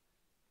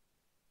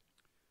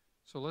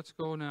 So let's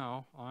go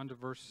now on to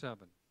verse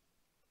 7.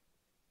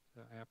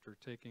 After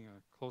taking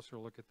a closer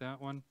look at that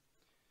one.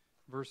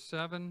 Verse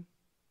 7,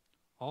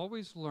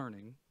 always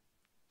learning,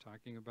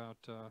 talking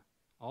about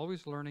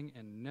always learning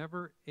and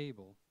never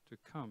able to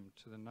come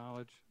to the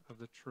knowledge of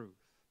the truth.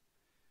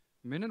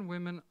 Men and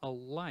women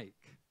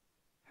alike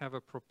have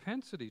a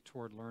propensity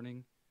toward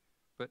learning,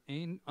 but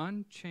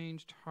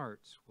unchanged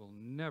hearts will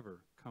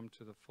never come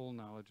to the full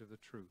knowledge of the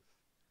truth.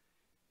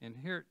 And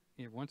here,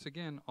 once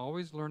again,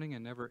 always learning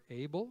and never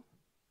able.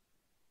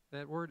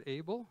 That word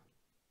able,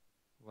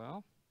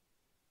 well,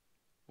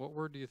 what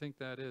word do you think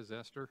that is,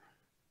 Esther?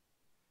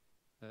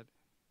 That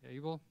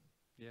able?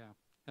 Yeah.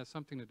 Has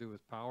something to do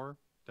with power,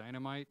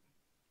 dynamite.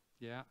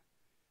 Yeah.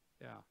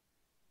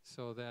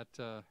 So that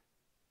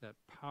that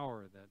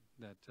power,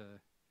 I'm not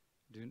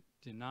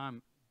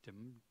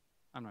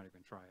even going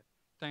to try it.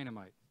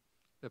 Dynamite.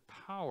 The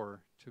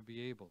power to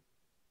be able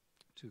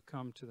to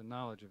come to the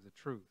knowledge of the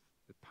truth.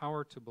 The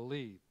power to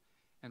believe.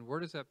 And where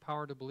does that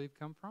power to believe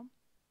come from?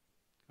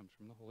 It comes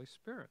from the Holy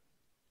Spirit.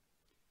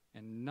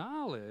 And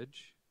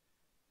knowledge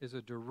is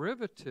a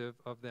derivative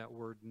of that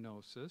word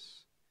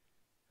gnosis,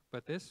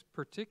 but this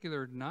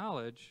particular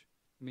knowledge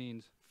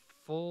means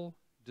full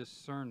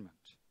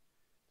discernment,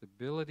 the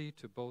ability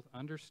to both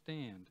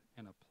understand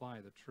and apply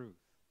the truth.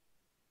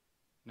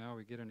 Now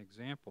we get an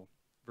example.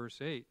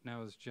 Verse 8,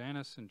 now as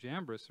Jannes and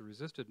Jambres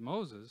resisted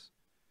Moses,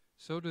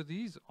 so do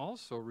these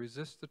also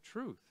resist the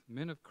truth.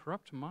 Men of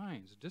corrupt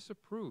minds,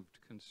 disapproved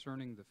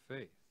concerning the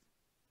faith.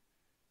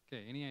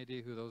 Okay, any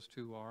idea who those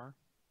two are?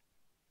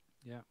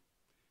 Yeah.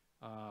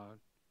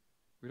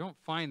 We don't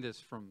find this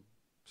from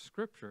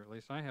Scripture, at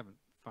least I haven't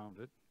found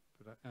it,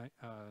 but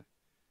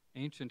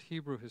ancient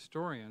Hebrew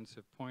historians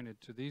have pointed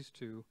to these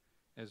two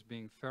as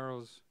being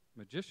Pharaoh's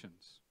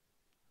magicians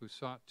who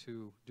sought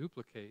to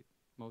duplicate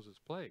Moses'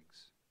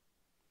 plagues.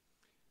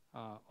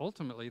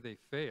 Ultimately, they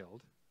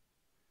failed.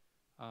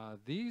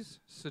 These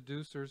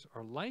seducers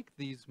are like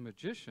these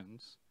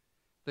magicians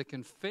that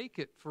can fake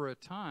it for a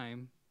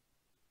time,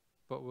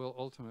 but will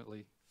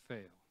ultimately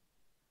fail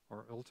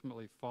or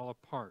ultimately fall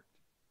apart.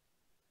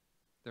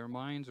 Their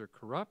minds are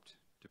corrupt,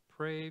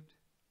 depraved.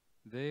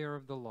 They are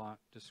of the lot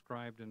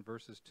described in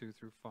verses 2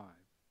 through 5.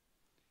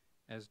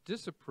 As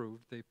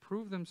disapproved, they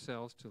prove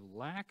themselves to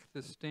lack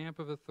the stamp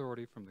of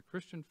authority from the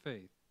Christian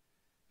faith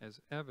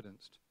as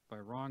evidenced by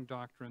wrong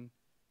doctrine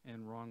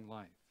and wrong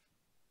life.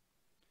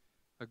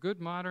 A good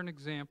modern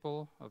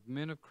example of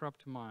men of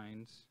corrupt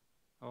minds,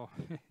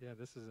 yeah,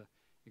 this is an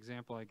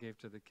example I gave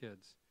to the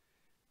kids,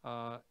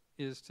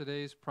 is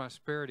today's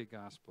prosperity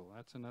gospel.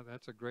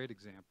 That's a great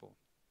example.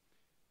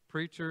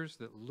 Preachers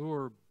that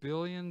lure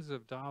billions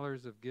of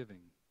dollars of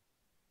giving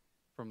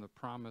from the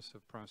promise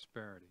of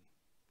prosperity.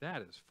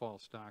 That is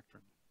false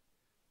doctrine.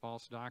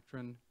 False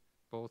doctrine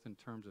both in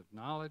terms of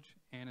knowledge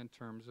and in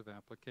terms of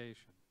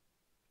application.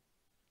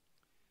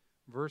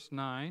 Verse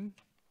 9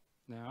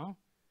 now,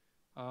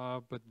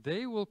 but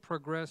they will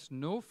progress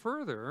no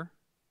further,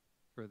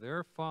 for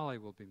their folly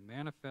will be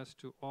manifest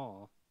to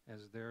all,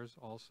 as theirs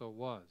also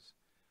was.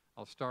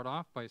 I'll start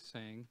off by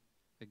saying,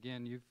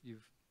 again,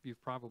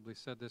 you've probably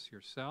said this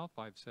yourself.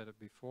 I've said it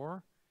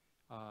before.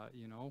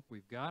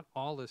 We've got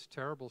all this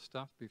terrible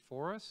stuff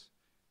before us,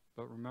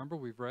 but remember,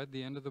 we've read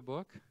the end of the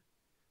book.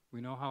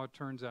 We know how it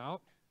turns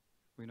out.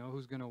 We know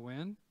who's going to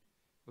win.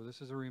 Well,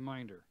 this is a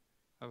reminder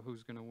of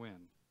who's going to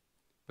win.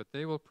 But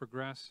they will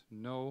progress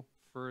no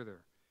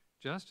further.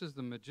 Just as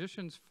the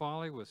magician's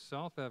folly was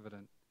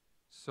self-evident,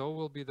 so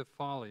will be the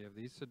folly of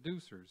these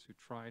seducers who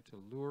try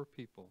to lure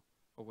people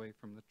away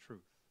from the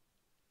truth.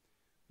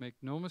 Make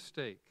no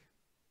mistake,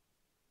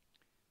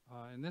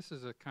 and this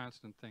is a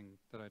constant thing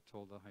that I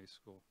told the high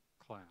school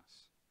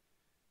class.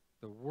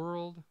 The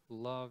world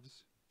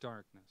loves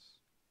darkness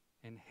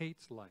and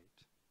hates light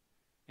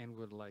and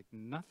would like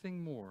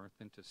nothing more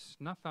than to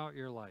snuff out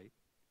your light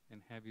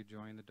and have you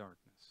join the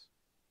darkness.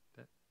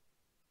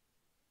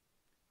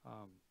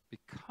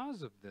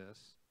 Because of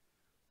this,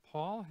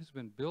 Paul has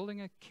been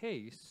building a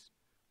case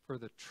for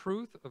the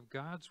truth of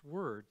God's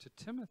word to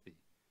Timothy,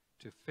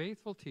 to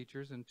faithful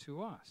teachers, and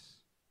to us.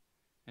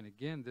 And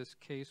again, this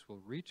case will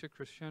reach a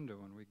crescendo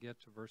when we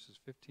get to verses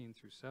 15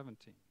 through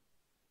 17.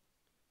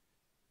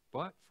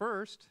 But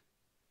first,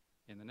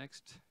 in the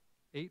next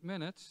 8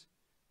 minutes,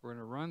 we're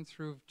going to run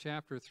through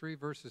chapter 3,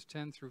 verses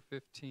 10 through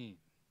 15.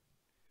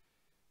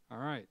 All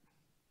right,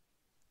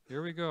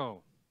 here we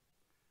go.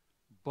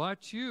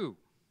 But you.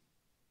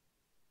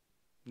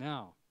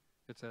 Now,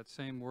 it's that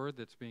same word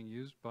that's being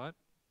used, but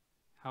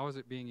how is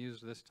it being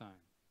used this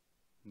time?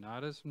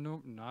 Not as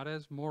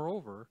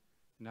moreover,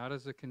 not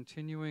as a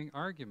continuing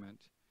argument.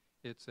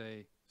 It's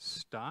a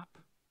stop,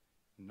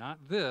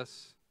 not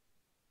this,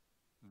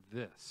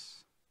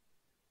 this.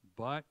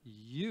 But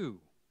you,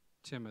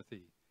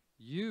 Timothy,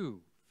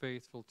 you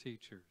faithful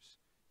teachers,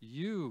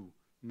 you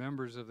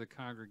members of the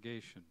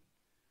congregation,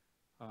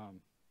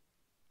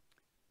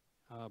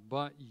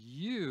 but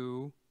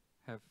you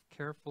have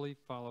carefully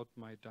followed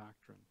my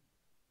doctrine,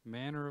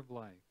 manner of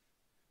life,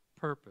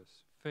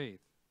 purpose,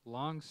 faith,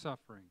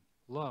 long-suffering,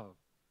 love,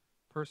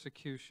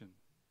 persecution.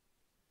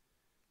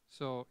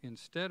 So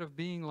instead of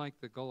being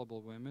like the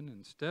gullible women,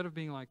 instead of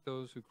being like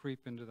those who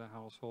creep into the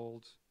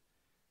households,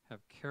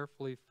 have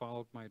carefully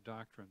followed my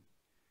doctrine.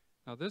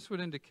 Now this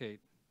would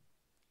indicate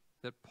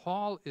that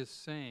Paul is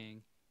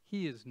saying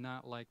he is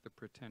not like the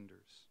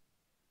pretenders.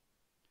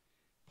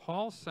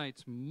 Paul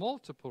cites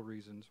multiple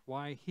reasons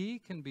why he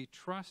can be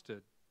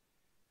trusted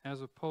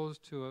as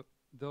opposed to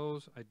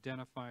those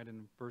identified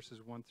in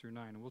verses 1 through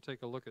 9. And we'll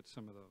take a look at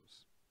some of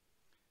those.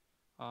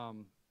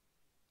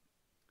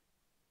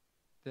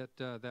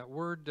 That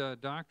word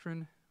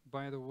doctrine,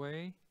 by the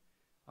way,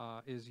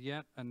 is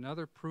yet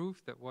another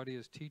proof that what he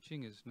is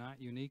teaching is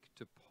not unique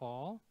to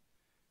Paul.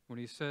 When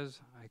he says,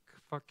 I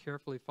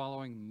carefully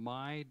following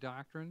my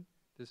doctrine,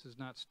 this is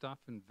not stuff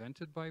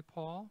invented by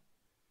Paul.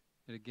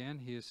 And again,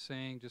 he is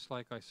saying, just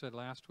like I said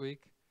last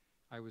week,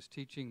 I was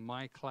teaching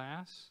my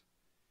class.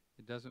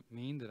 It doesn't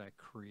mean that I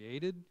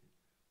created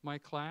my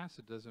class.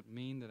 It doesn't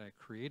mean that I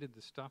created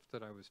the stuff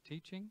that I was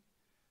teaching.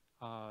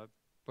 But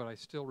I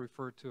still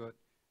refer to it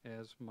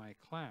as my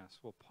class.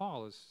 Well,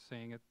 Paul is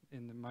saying it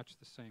in much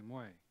the same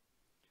way.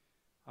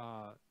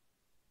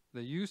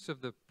 The use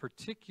of the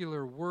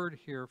particular word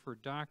here for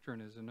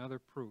doctrine is another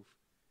proof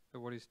that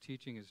what he's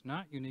teaching is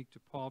not unique to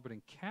Paul, but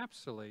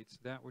encapsulates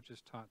that which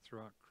is taught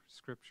throughout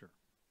Scripture.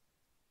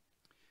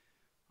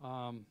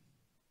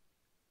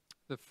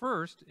 The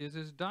first is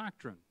his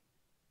doctrine.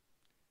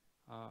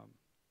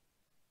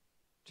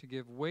 To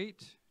give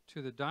weight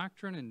to the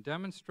doctrine and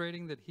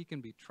demonstrating that he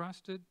can be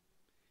trusted,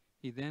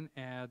 he then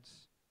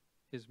adds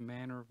his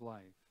manner of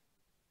life.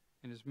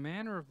 And his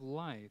manner of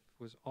life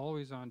was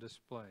always on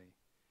display.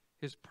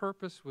 His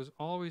purpose was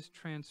always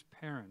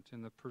transparent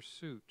in the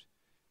pursuit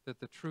that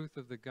the truth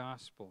of the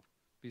gospel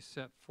be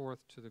set forth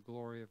to the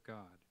glory of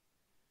God.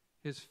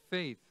 His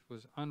faith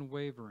was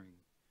unwavering.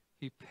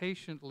 He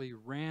patiently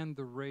ran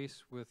the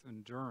race with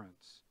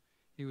endurance.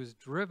 He was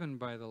driven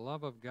by the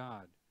love of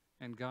God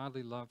and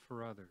godly love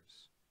for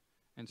others,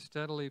 and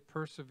steadily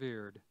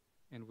persevered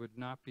and would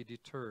not be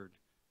deterred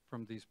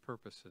from these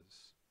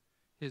purposes.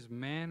 His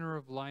manner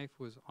of life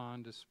was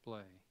on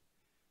display.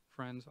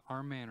 Friends,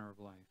 our manner of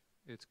life,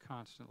 it's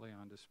constantly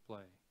on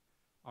display.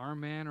 Our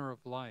manner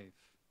of life,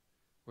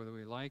 whether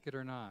we like it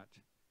or not,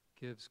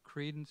 gives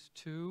credence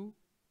to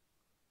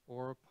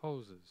or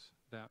opposes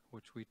that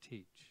which we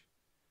teach.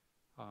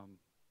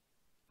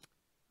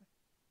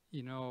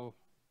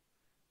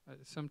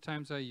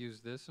 Sometimes I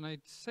use this, and I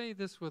say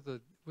this with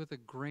a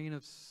grain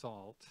of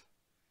salt.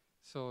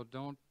 So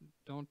don't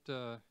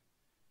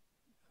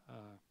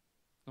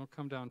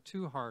come down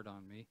too hard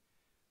on me.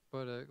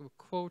 But a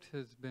quote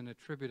has been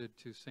attributed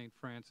to St.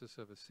 Francis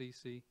of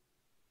Assisi,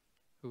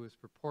 who is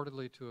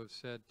purportedly to have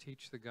said,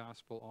 "Teach the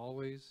gospel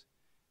always,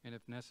 and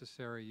if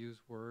necessary,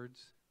 use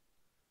words."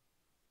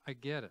 I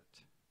get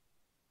it.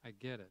 I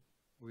get it.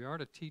 We are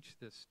to teach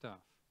this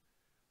stuff.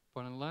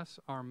 But unless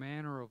our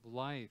manner of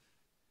life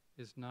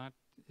is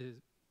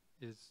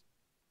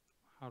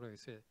how do I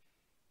say it?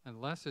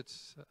 Unless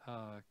it's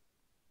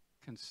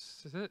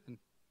consistent,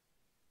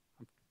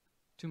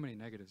 too many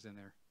negatives in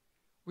there.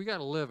 We got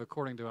to live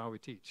according to how we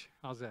teach.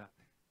 How's that?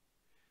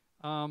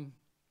 Well,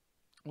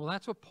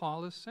 that's what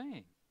Paul is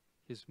saying.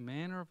 His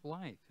manner of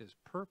life, his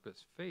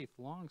purpose, faith,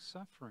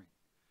 long-suffering.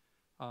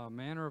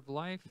 Manner of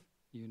life,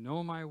 you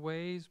know my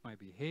ways, my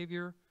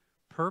behavior,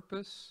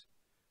 purpose,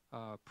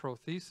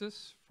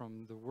 prothesis,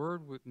 from the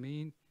word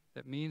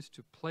that means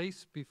to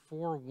place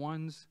before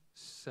one's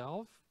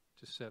self,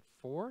 to set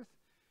forth.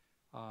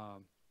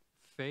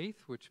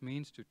 Faith, which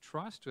means to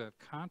trust, to have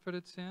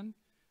confidence in.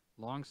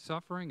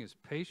 Long-suffering is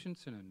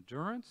patience and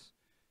endurance.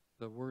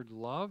 The word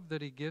love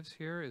that he gives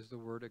here is the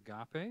word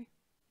agape.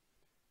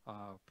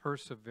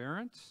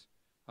 Perseverance,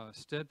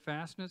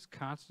 steadfastness,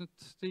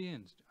 constancy,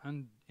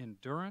 and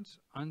endurance,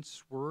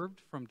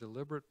 unswerved from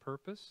deliberate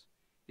purpose,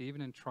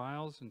 even in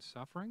trials and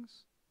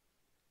sufferings.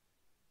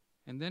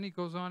 And then he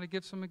goes on to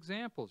give some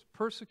examples.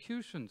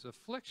 Persecutions,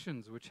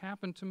 afflictions, which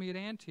happened to me at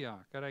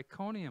Antioch, at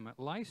Iconium, at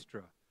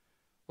Lystra.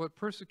 What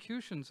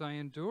persecutions I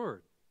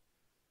endured.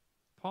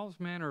 Paul's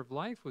manner of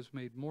life was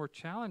made more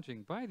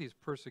challenging by these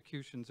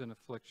persecutions and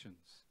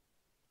afflictions.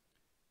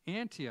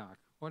 Antioch,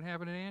 what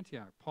happened at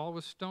Antioch? Paul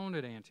was stoned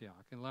at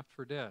Antioch and left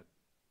for dead.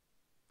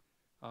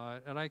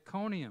 At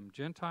Iconium,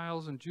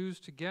 Gentiles and Jews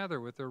together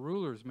with their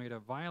rulers made a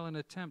violent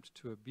attempt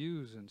to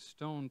abuse and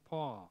stone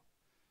Paul.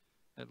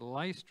 At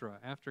Lystra,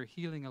 after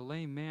healing a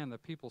lame man, the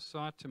people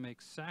sought to make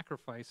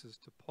sacrifices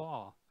to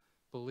Paul,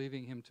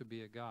 believing him to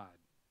be a god.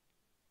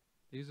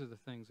 These are the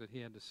things that he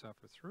had to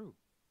suffer through.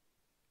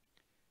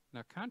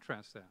 Now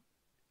contrast that.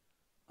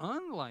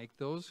 Unlike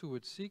those who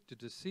would seek to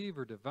deceive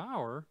or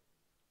devour,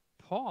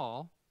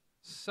 Paul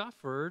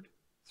suffered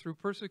through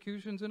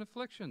persecutions and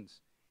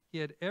afflictions. He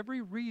had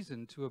every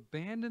reason to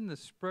abandon the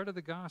spread of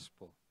the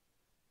gospel,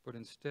 but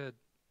instead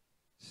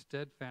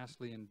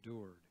steadfastly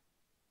endured.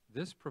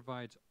 This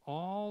provides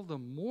all the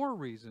more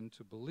reason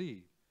to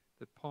believe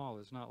that Paul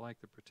is not like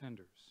the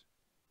pretenders.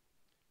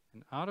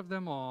 And out of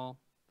them all,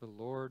 the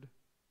Lord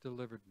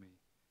delivered me.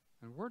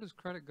 And where does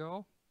credit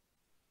go?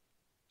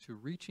 To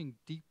reaching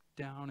deep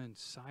down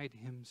inside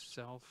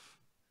himself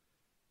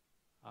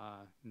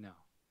No,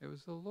 it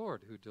was the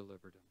Lord who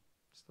delivered him.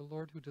 It's the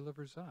Lord who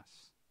delivers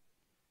us.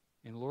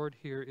 And Lord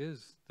here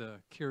is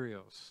the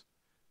Kyrios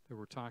that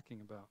we're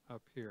talking about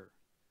up here.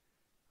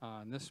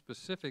 And this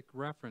specific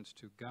reference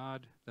to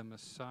God the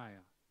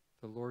Messiah,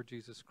 the Lord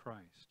Jesus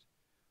Christ.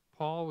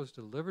 Paul was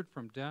delivered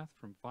from death,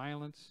 from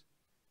violence,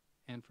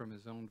 and from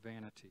his own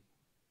vanity.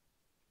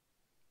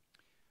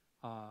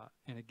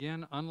 And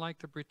again, unlike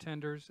the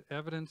pretenders,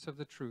 evidence of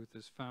the truth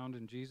is found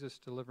in Jesus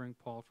delivering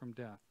Paul from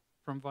death,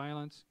 from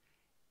violence,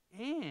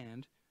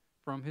 and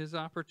from his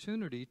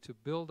opportunity to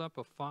build up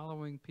a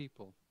following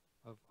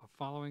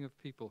of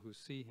people who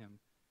see him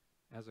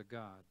as a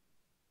God.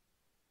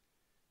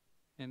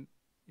 And,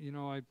 you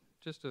know,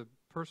 just a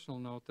personal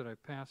note that I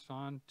passed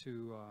on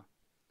to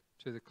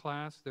the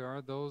class, there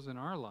are those in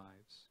our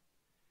lives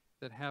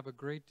that have a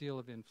great deal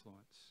of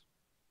influence,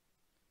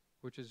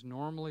 which is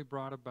normally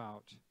brought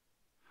about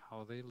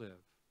how they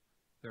live,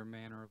 their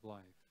manner of life.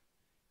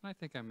 And I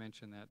think I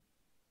mentioned that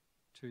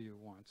to you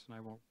once, and I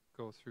won't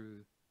go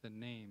through the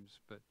names,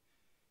 but,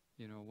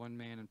 you know, one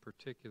man in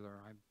particular,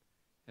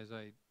 as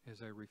I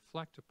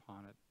reflect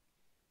upon it,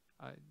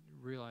 I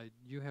realize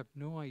you have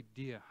no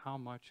idea how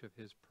much of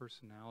his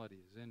personality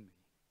is in me,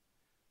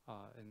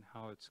 and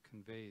how it's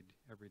conveyed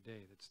every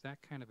day. It's that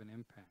kind of an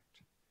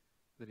impact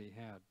that he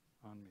had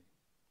on me.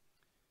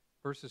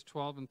 Verses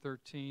 12 and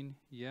 13,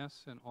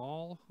 yes, and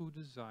all who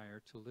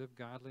desire to live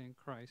godly in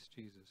Christ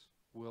Jesus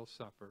will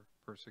suffer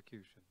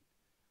persecution.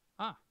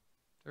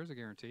 There's a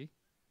guarantee.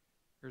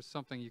 There's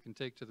something you can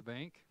take to the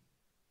bank.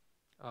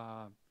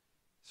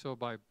 So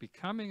by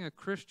becoming a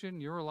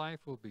Christian, your life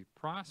will be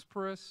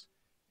prosperous.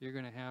 You're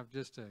going to have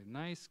just a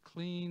nice,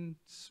 clean,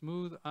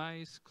 smooth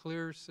ice,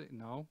 clear.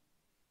 No,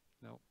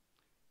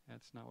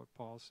 that's not what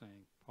Paul's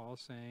saying.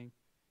 Paul's saying,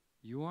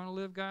 you want to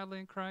live godly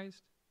in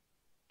Christ?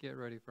 Get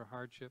ready for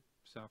hardship,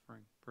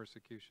 suffering,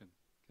 persecution,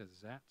 because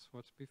that's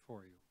what's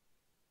before you.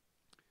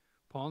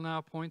 Paul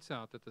now points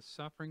out that the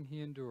suffering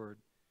he endured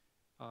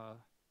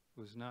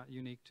was not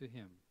unique to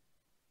him.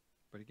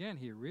 But again,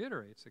 he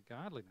reiterates that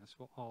godliness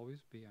will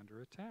always be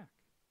under attack.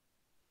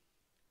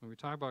 When we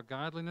talk about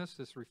godliness,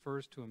 this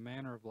refers to a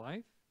manner of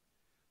life.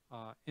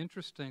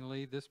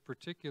 Interestingly, this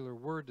particular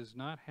word does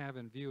not have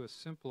in view a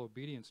simple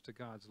obedience to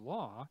God's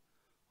law,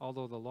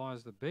 although the law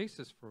is the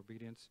basis for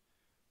obedience.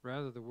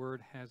 Rather, the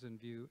word has in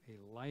view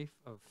a life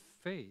of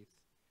faith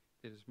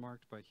that is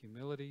marked by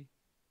humility,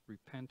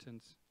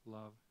 repentance,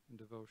 love, and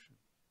devotion.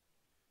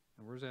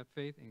 And where's that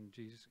faith? In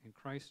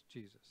Christ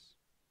Jesus.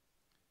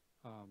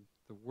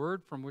 The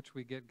word from which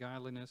we get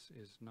godliness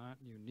is not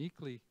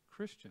uniquely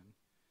Christian.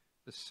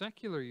 The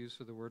secular use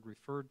of the word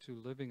referred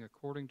to living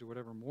according to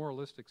whatever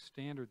moralistic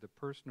standard the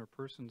person or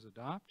persons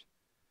adopt.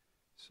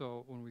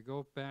 So when we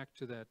go back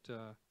to that,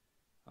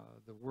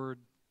 the word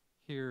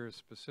here is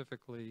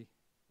specifically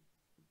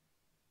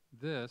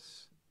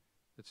this,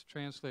 it's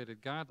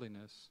translated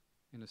godliness.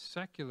 In a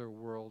secular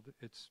world,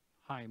 it's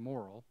high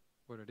moral,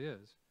 what it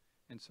is.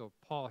 And so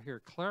Paul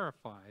here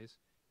clarifies,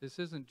 this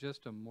isn't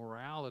just a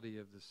morality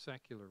of the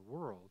secular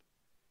world.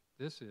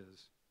 This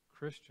is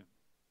Christian.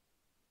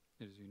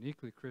 It is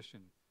uniquely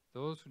Christian.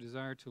 Those who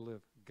desire to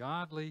live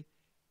godly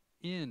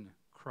in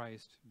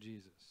Christ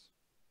Jesus.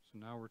 So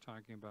now we're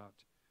talking about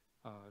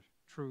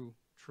true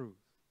truth.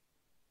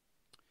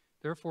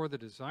 Therefore, the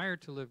desire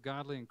to live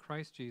godly in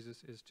Christ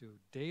Jesus is to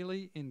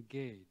daily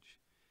engage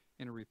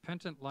in a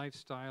repentant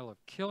lifestyle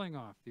of killing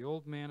off the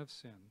old man of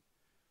sin,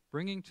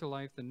 bringing to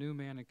life the new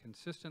man, and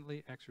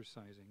consistently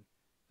exercising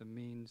the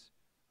means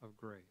of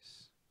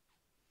grace.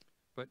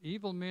 But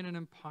evil men and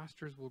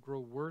impostors will grow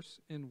worse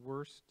and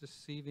worse,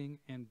 deceiving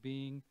and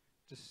being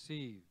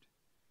deceived.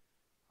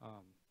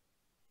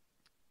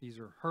 These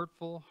are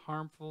hurtful,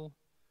 harmful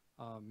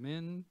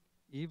men.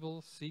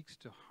 Evil seeks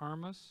to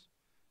harm us.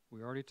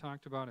 We already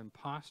talked about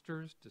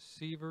impostors,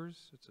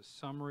 deceivers. It's a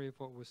summary of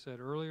what was said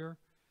earlier.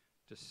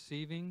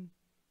 Deceiving,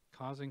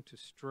 causing to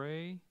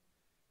stray.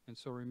 And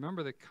so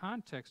remember, the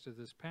context of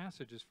this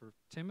passage is for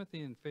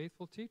Timothy and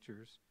faithful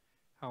teachers.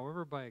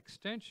 However, by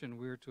extension,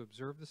 we are to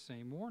observe the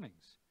same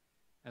warnings.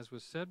 As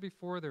was said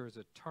before, there is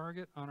a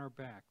target on our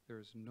back. There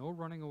is no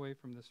running away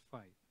from this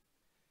fight.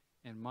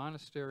 And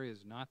monastery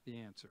is not the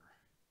answer.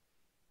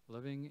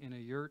 Living in a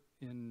yurt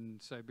in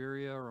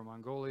Siberia or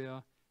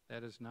Mongolia,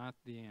 that is not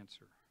the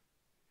answer.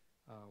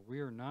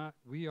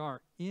 We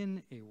are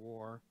in a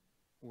war,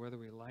 whether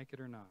we like it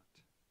or not.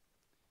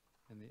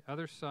 And the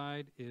other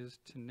side is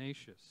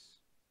tenacious.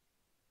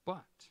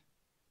 But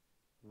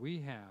we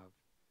have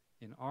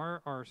in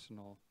our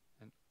arsenal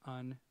an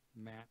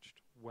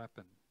unmatched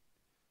weapon.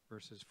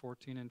 Verses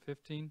 14 and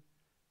 15,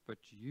 but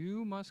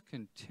you must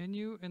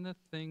continue in the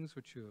things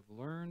which you have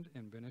learned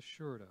and been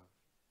assured of,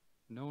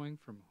 knowing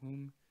from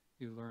whom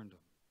you learned them.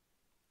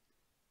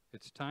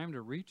 It's time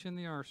to reach in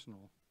the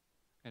arsenal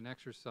and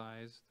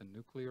exercise the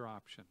nuclear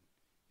option.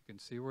 You can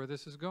see where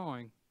this is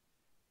going,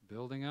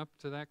 building up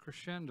to that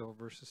crescendo,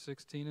 verses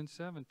 16 and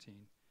 17.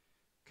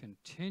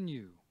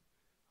 Continue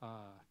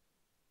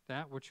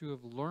that which you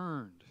have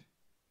learned.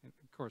 And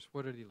of course,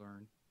 what did he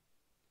learn?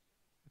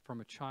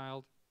 From a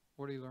child,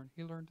 What did he learn?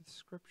 He learned the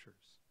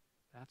Scriptures.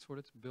 That's what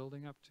it's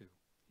building up to.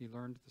 He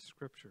learned the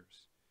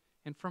Scriptures.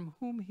 And from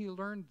whom he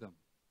learned them?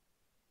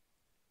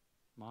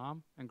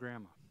 Mom and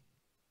Grandma.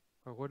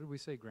 Or what did we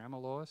say, Grandma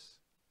Lois?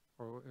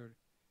 Or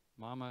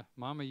Mama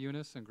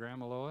Eunice and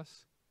Grandma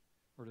Lois?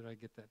 Or did I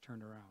get that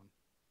turned around?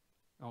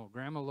 Oh,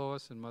 Grandma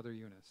Lois and Mother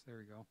Eunice. There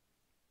we go.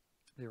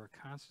 They were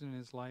constant in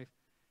his life,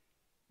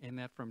 and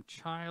that from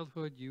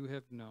childhood you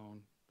have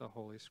known the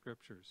Holy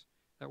Scriptures.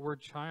 That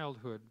word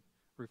childhood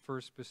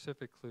refers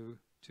specifically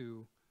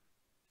to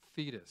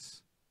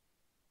fetus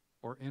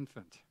or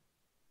infant.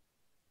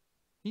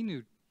 He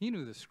knew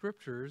the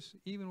Scriptures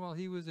even while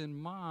he was in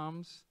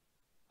Mom's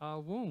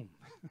womb.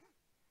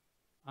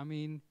 I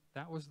mean,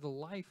 that was the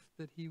life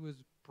that he was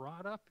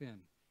brought up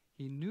in.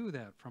 He knew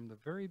that from the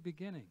very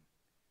beginning.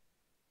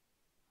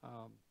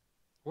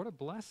 What a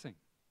blessing.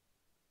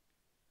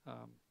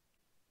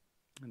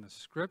 And the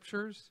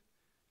Scriptures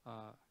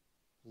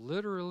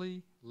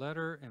literally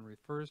letter and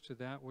refers to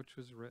that which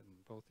was written,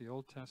 both the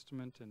Old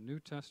Testament and New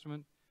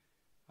Testament,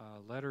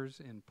 letters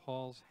in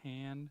Paul's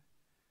hand,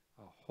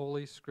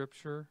 Holy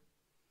Scripture,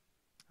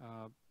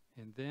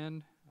 and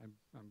then,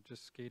 I'm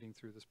just skating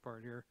through this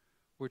part here,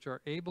 which are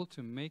able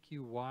to make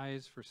you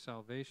wise for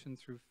salvation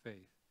through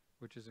faith,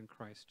 which is in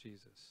Christ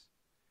Jesus.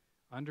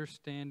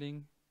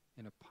 Understanding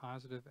in a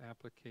positive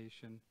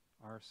application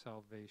our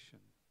salvation.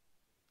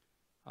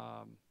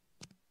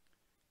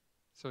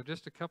 So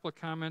just a couple of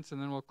comments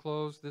and then we'll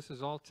close. This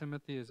is all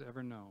Timothy has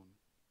ever known.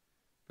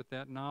 But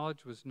that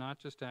knowledge was not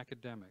just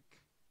academic,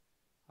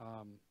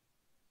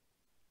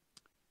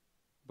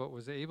 but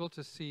was able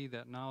to see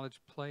that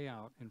knowledge play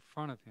out in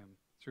front of him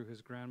through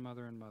his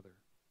grandmother and mother.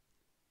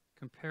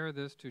 Compare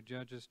this to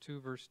Judges 2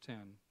 verse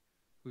 10,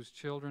 whose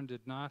children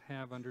did not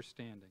have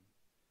understanding.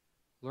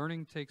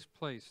 Learning takes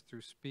place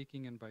through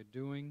speaking and by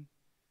doing.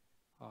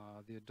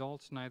 The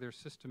adults neither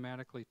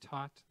systematically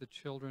taught the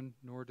children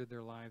nor did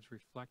their lives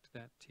reflect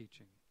that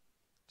teaching.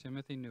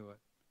 Timothy knew it,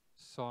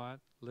 saw it,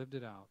 lived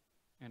it out,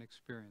 and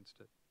experienced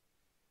it.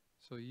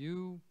 So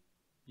you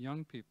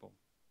young people,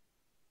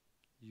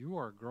 you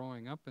are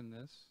growing up in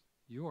this.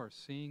 You are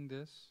seeing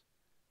this.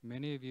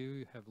 Many of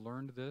you have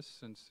learned this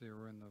since you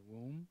were in the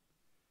womb.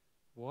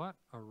 What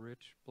a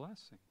rich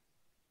blessing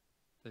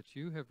that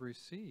you have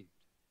received,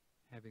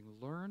 having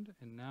learned,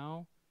 and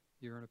now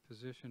you're in a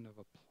position of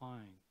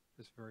applying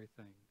this very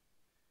thing.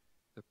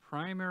 The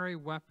primary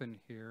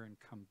weapon here in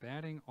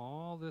combating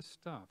all this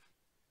stuff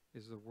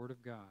is the Word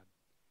of God.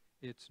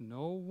 It's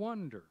no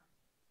wonder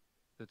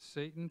that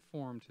Satan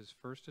formed his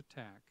first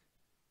attack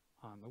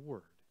on the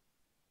Word.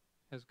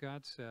 As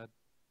God said,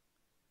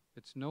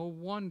 it's no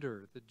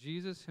wonder that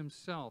Jesus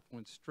himself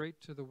went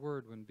straight to the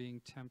Word when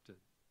being tempted.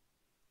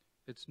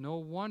 It's no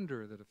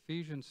wonder that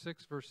Ephesians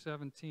 6 verse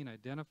 17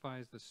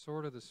 identifies the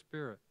sword of the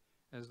Spirit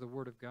as the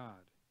Word of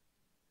God.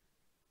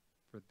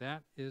 For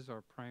that is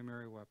our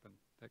primary weapon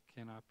that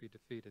cannot be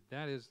defeated.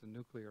 That is the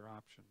nuclear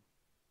option.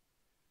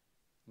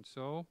 And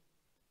so,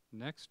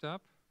 next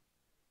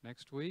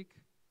week,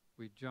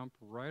 we jump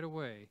right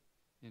away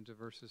into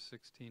verses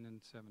 16 and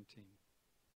 17.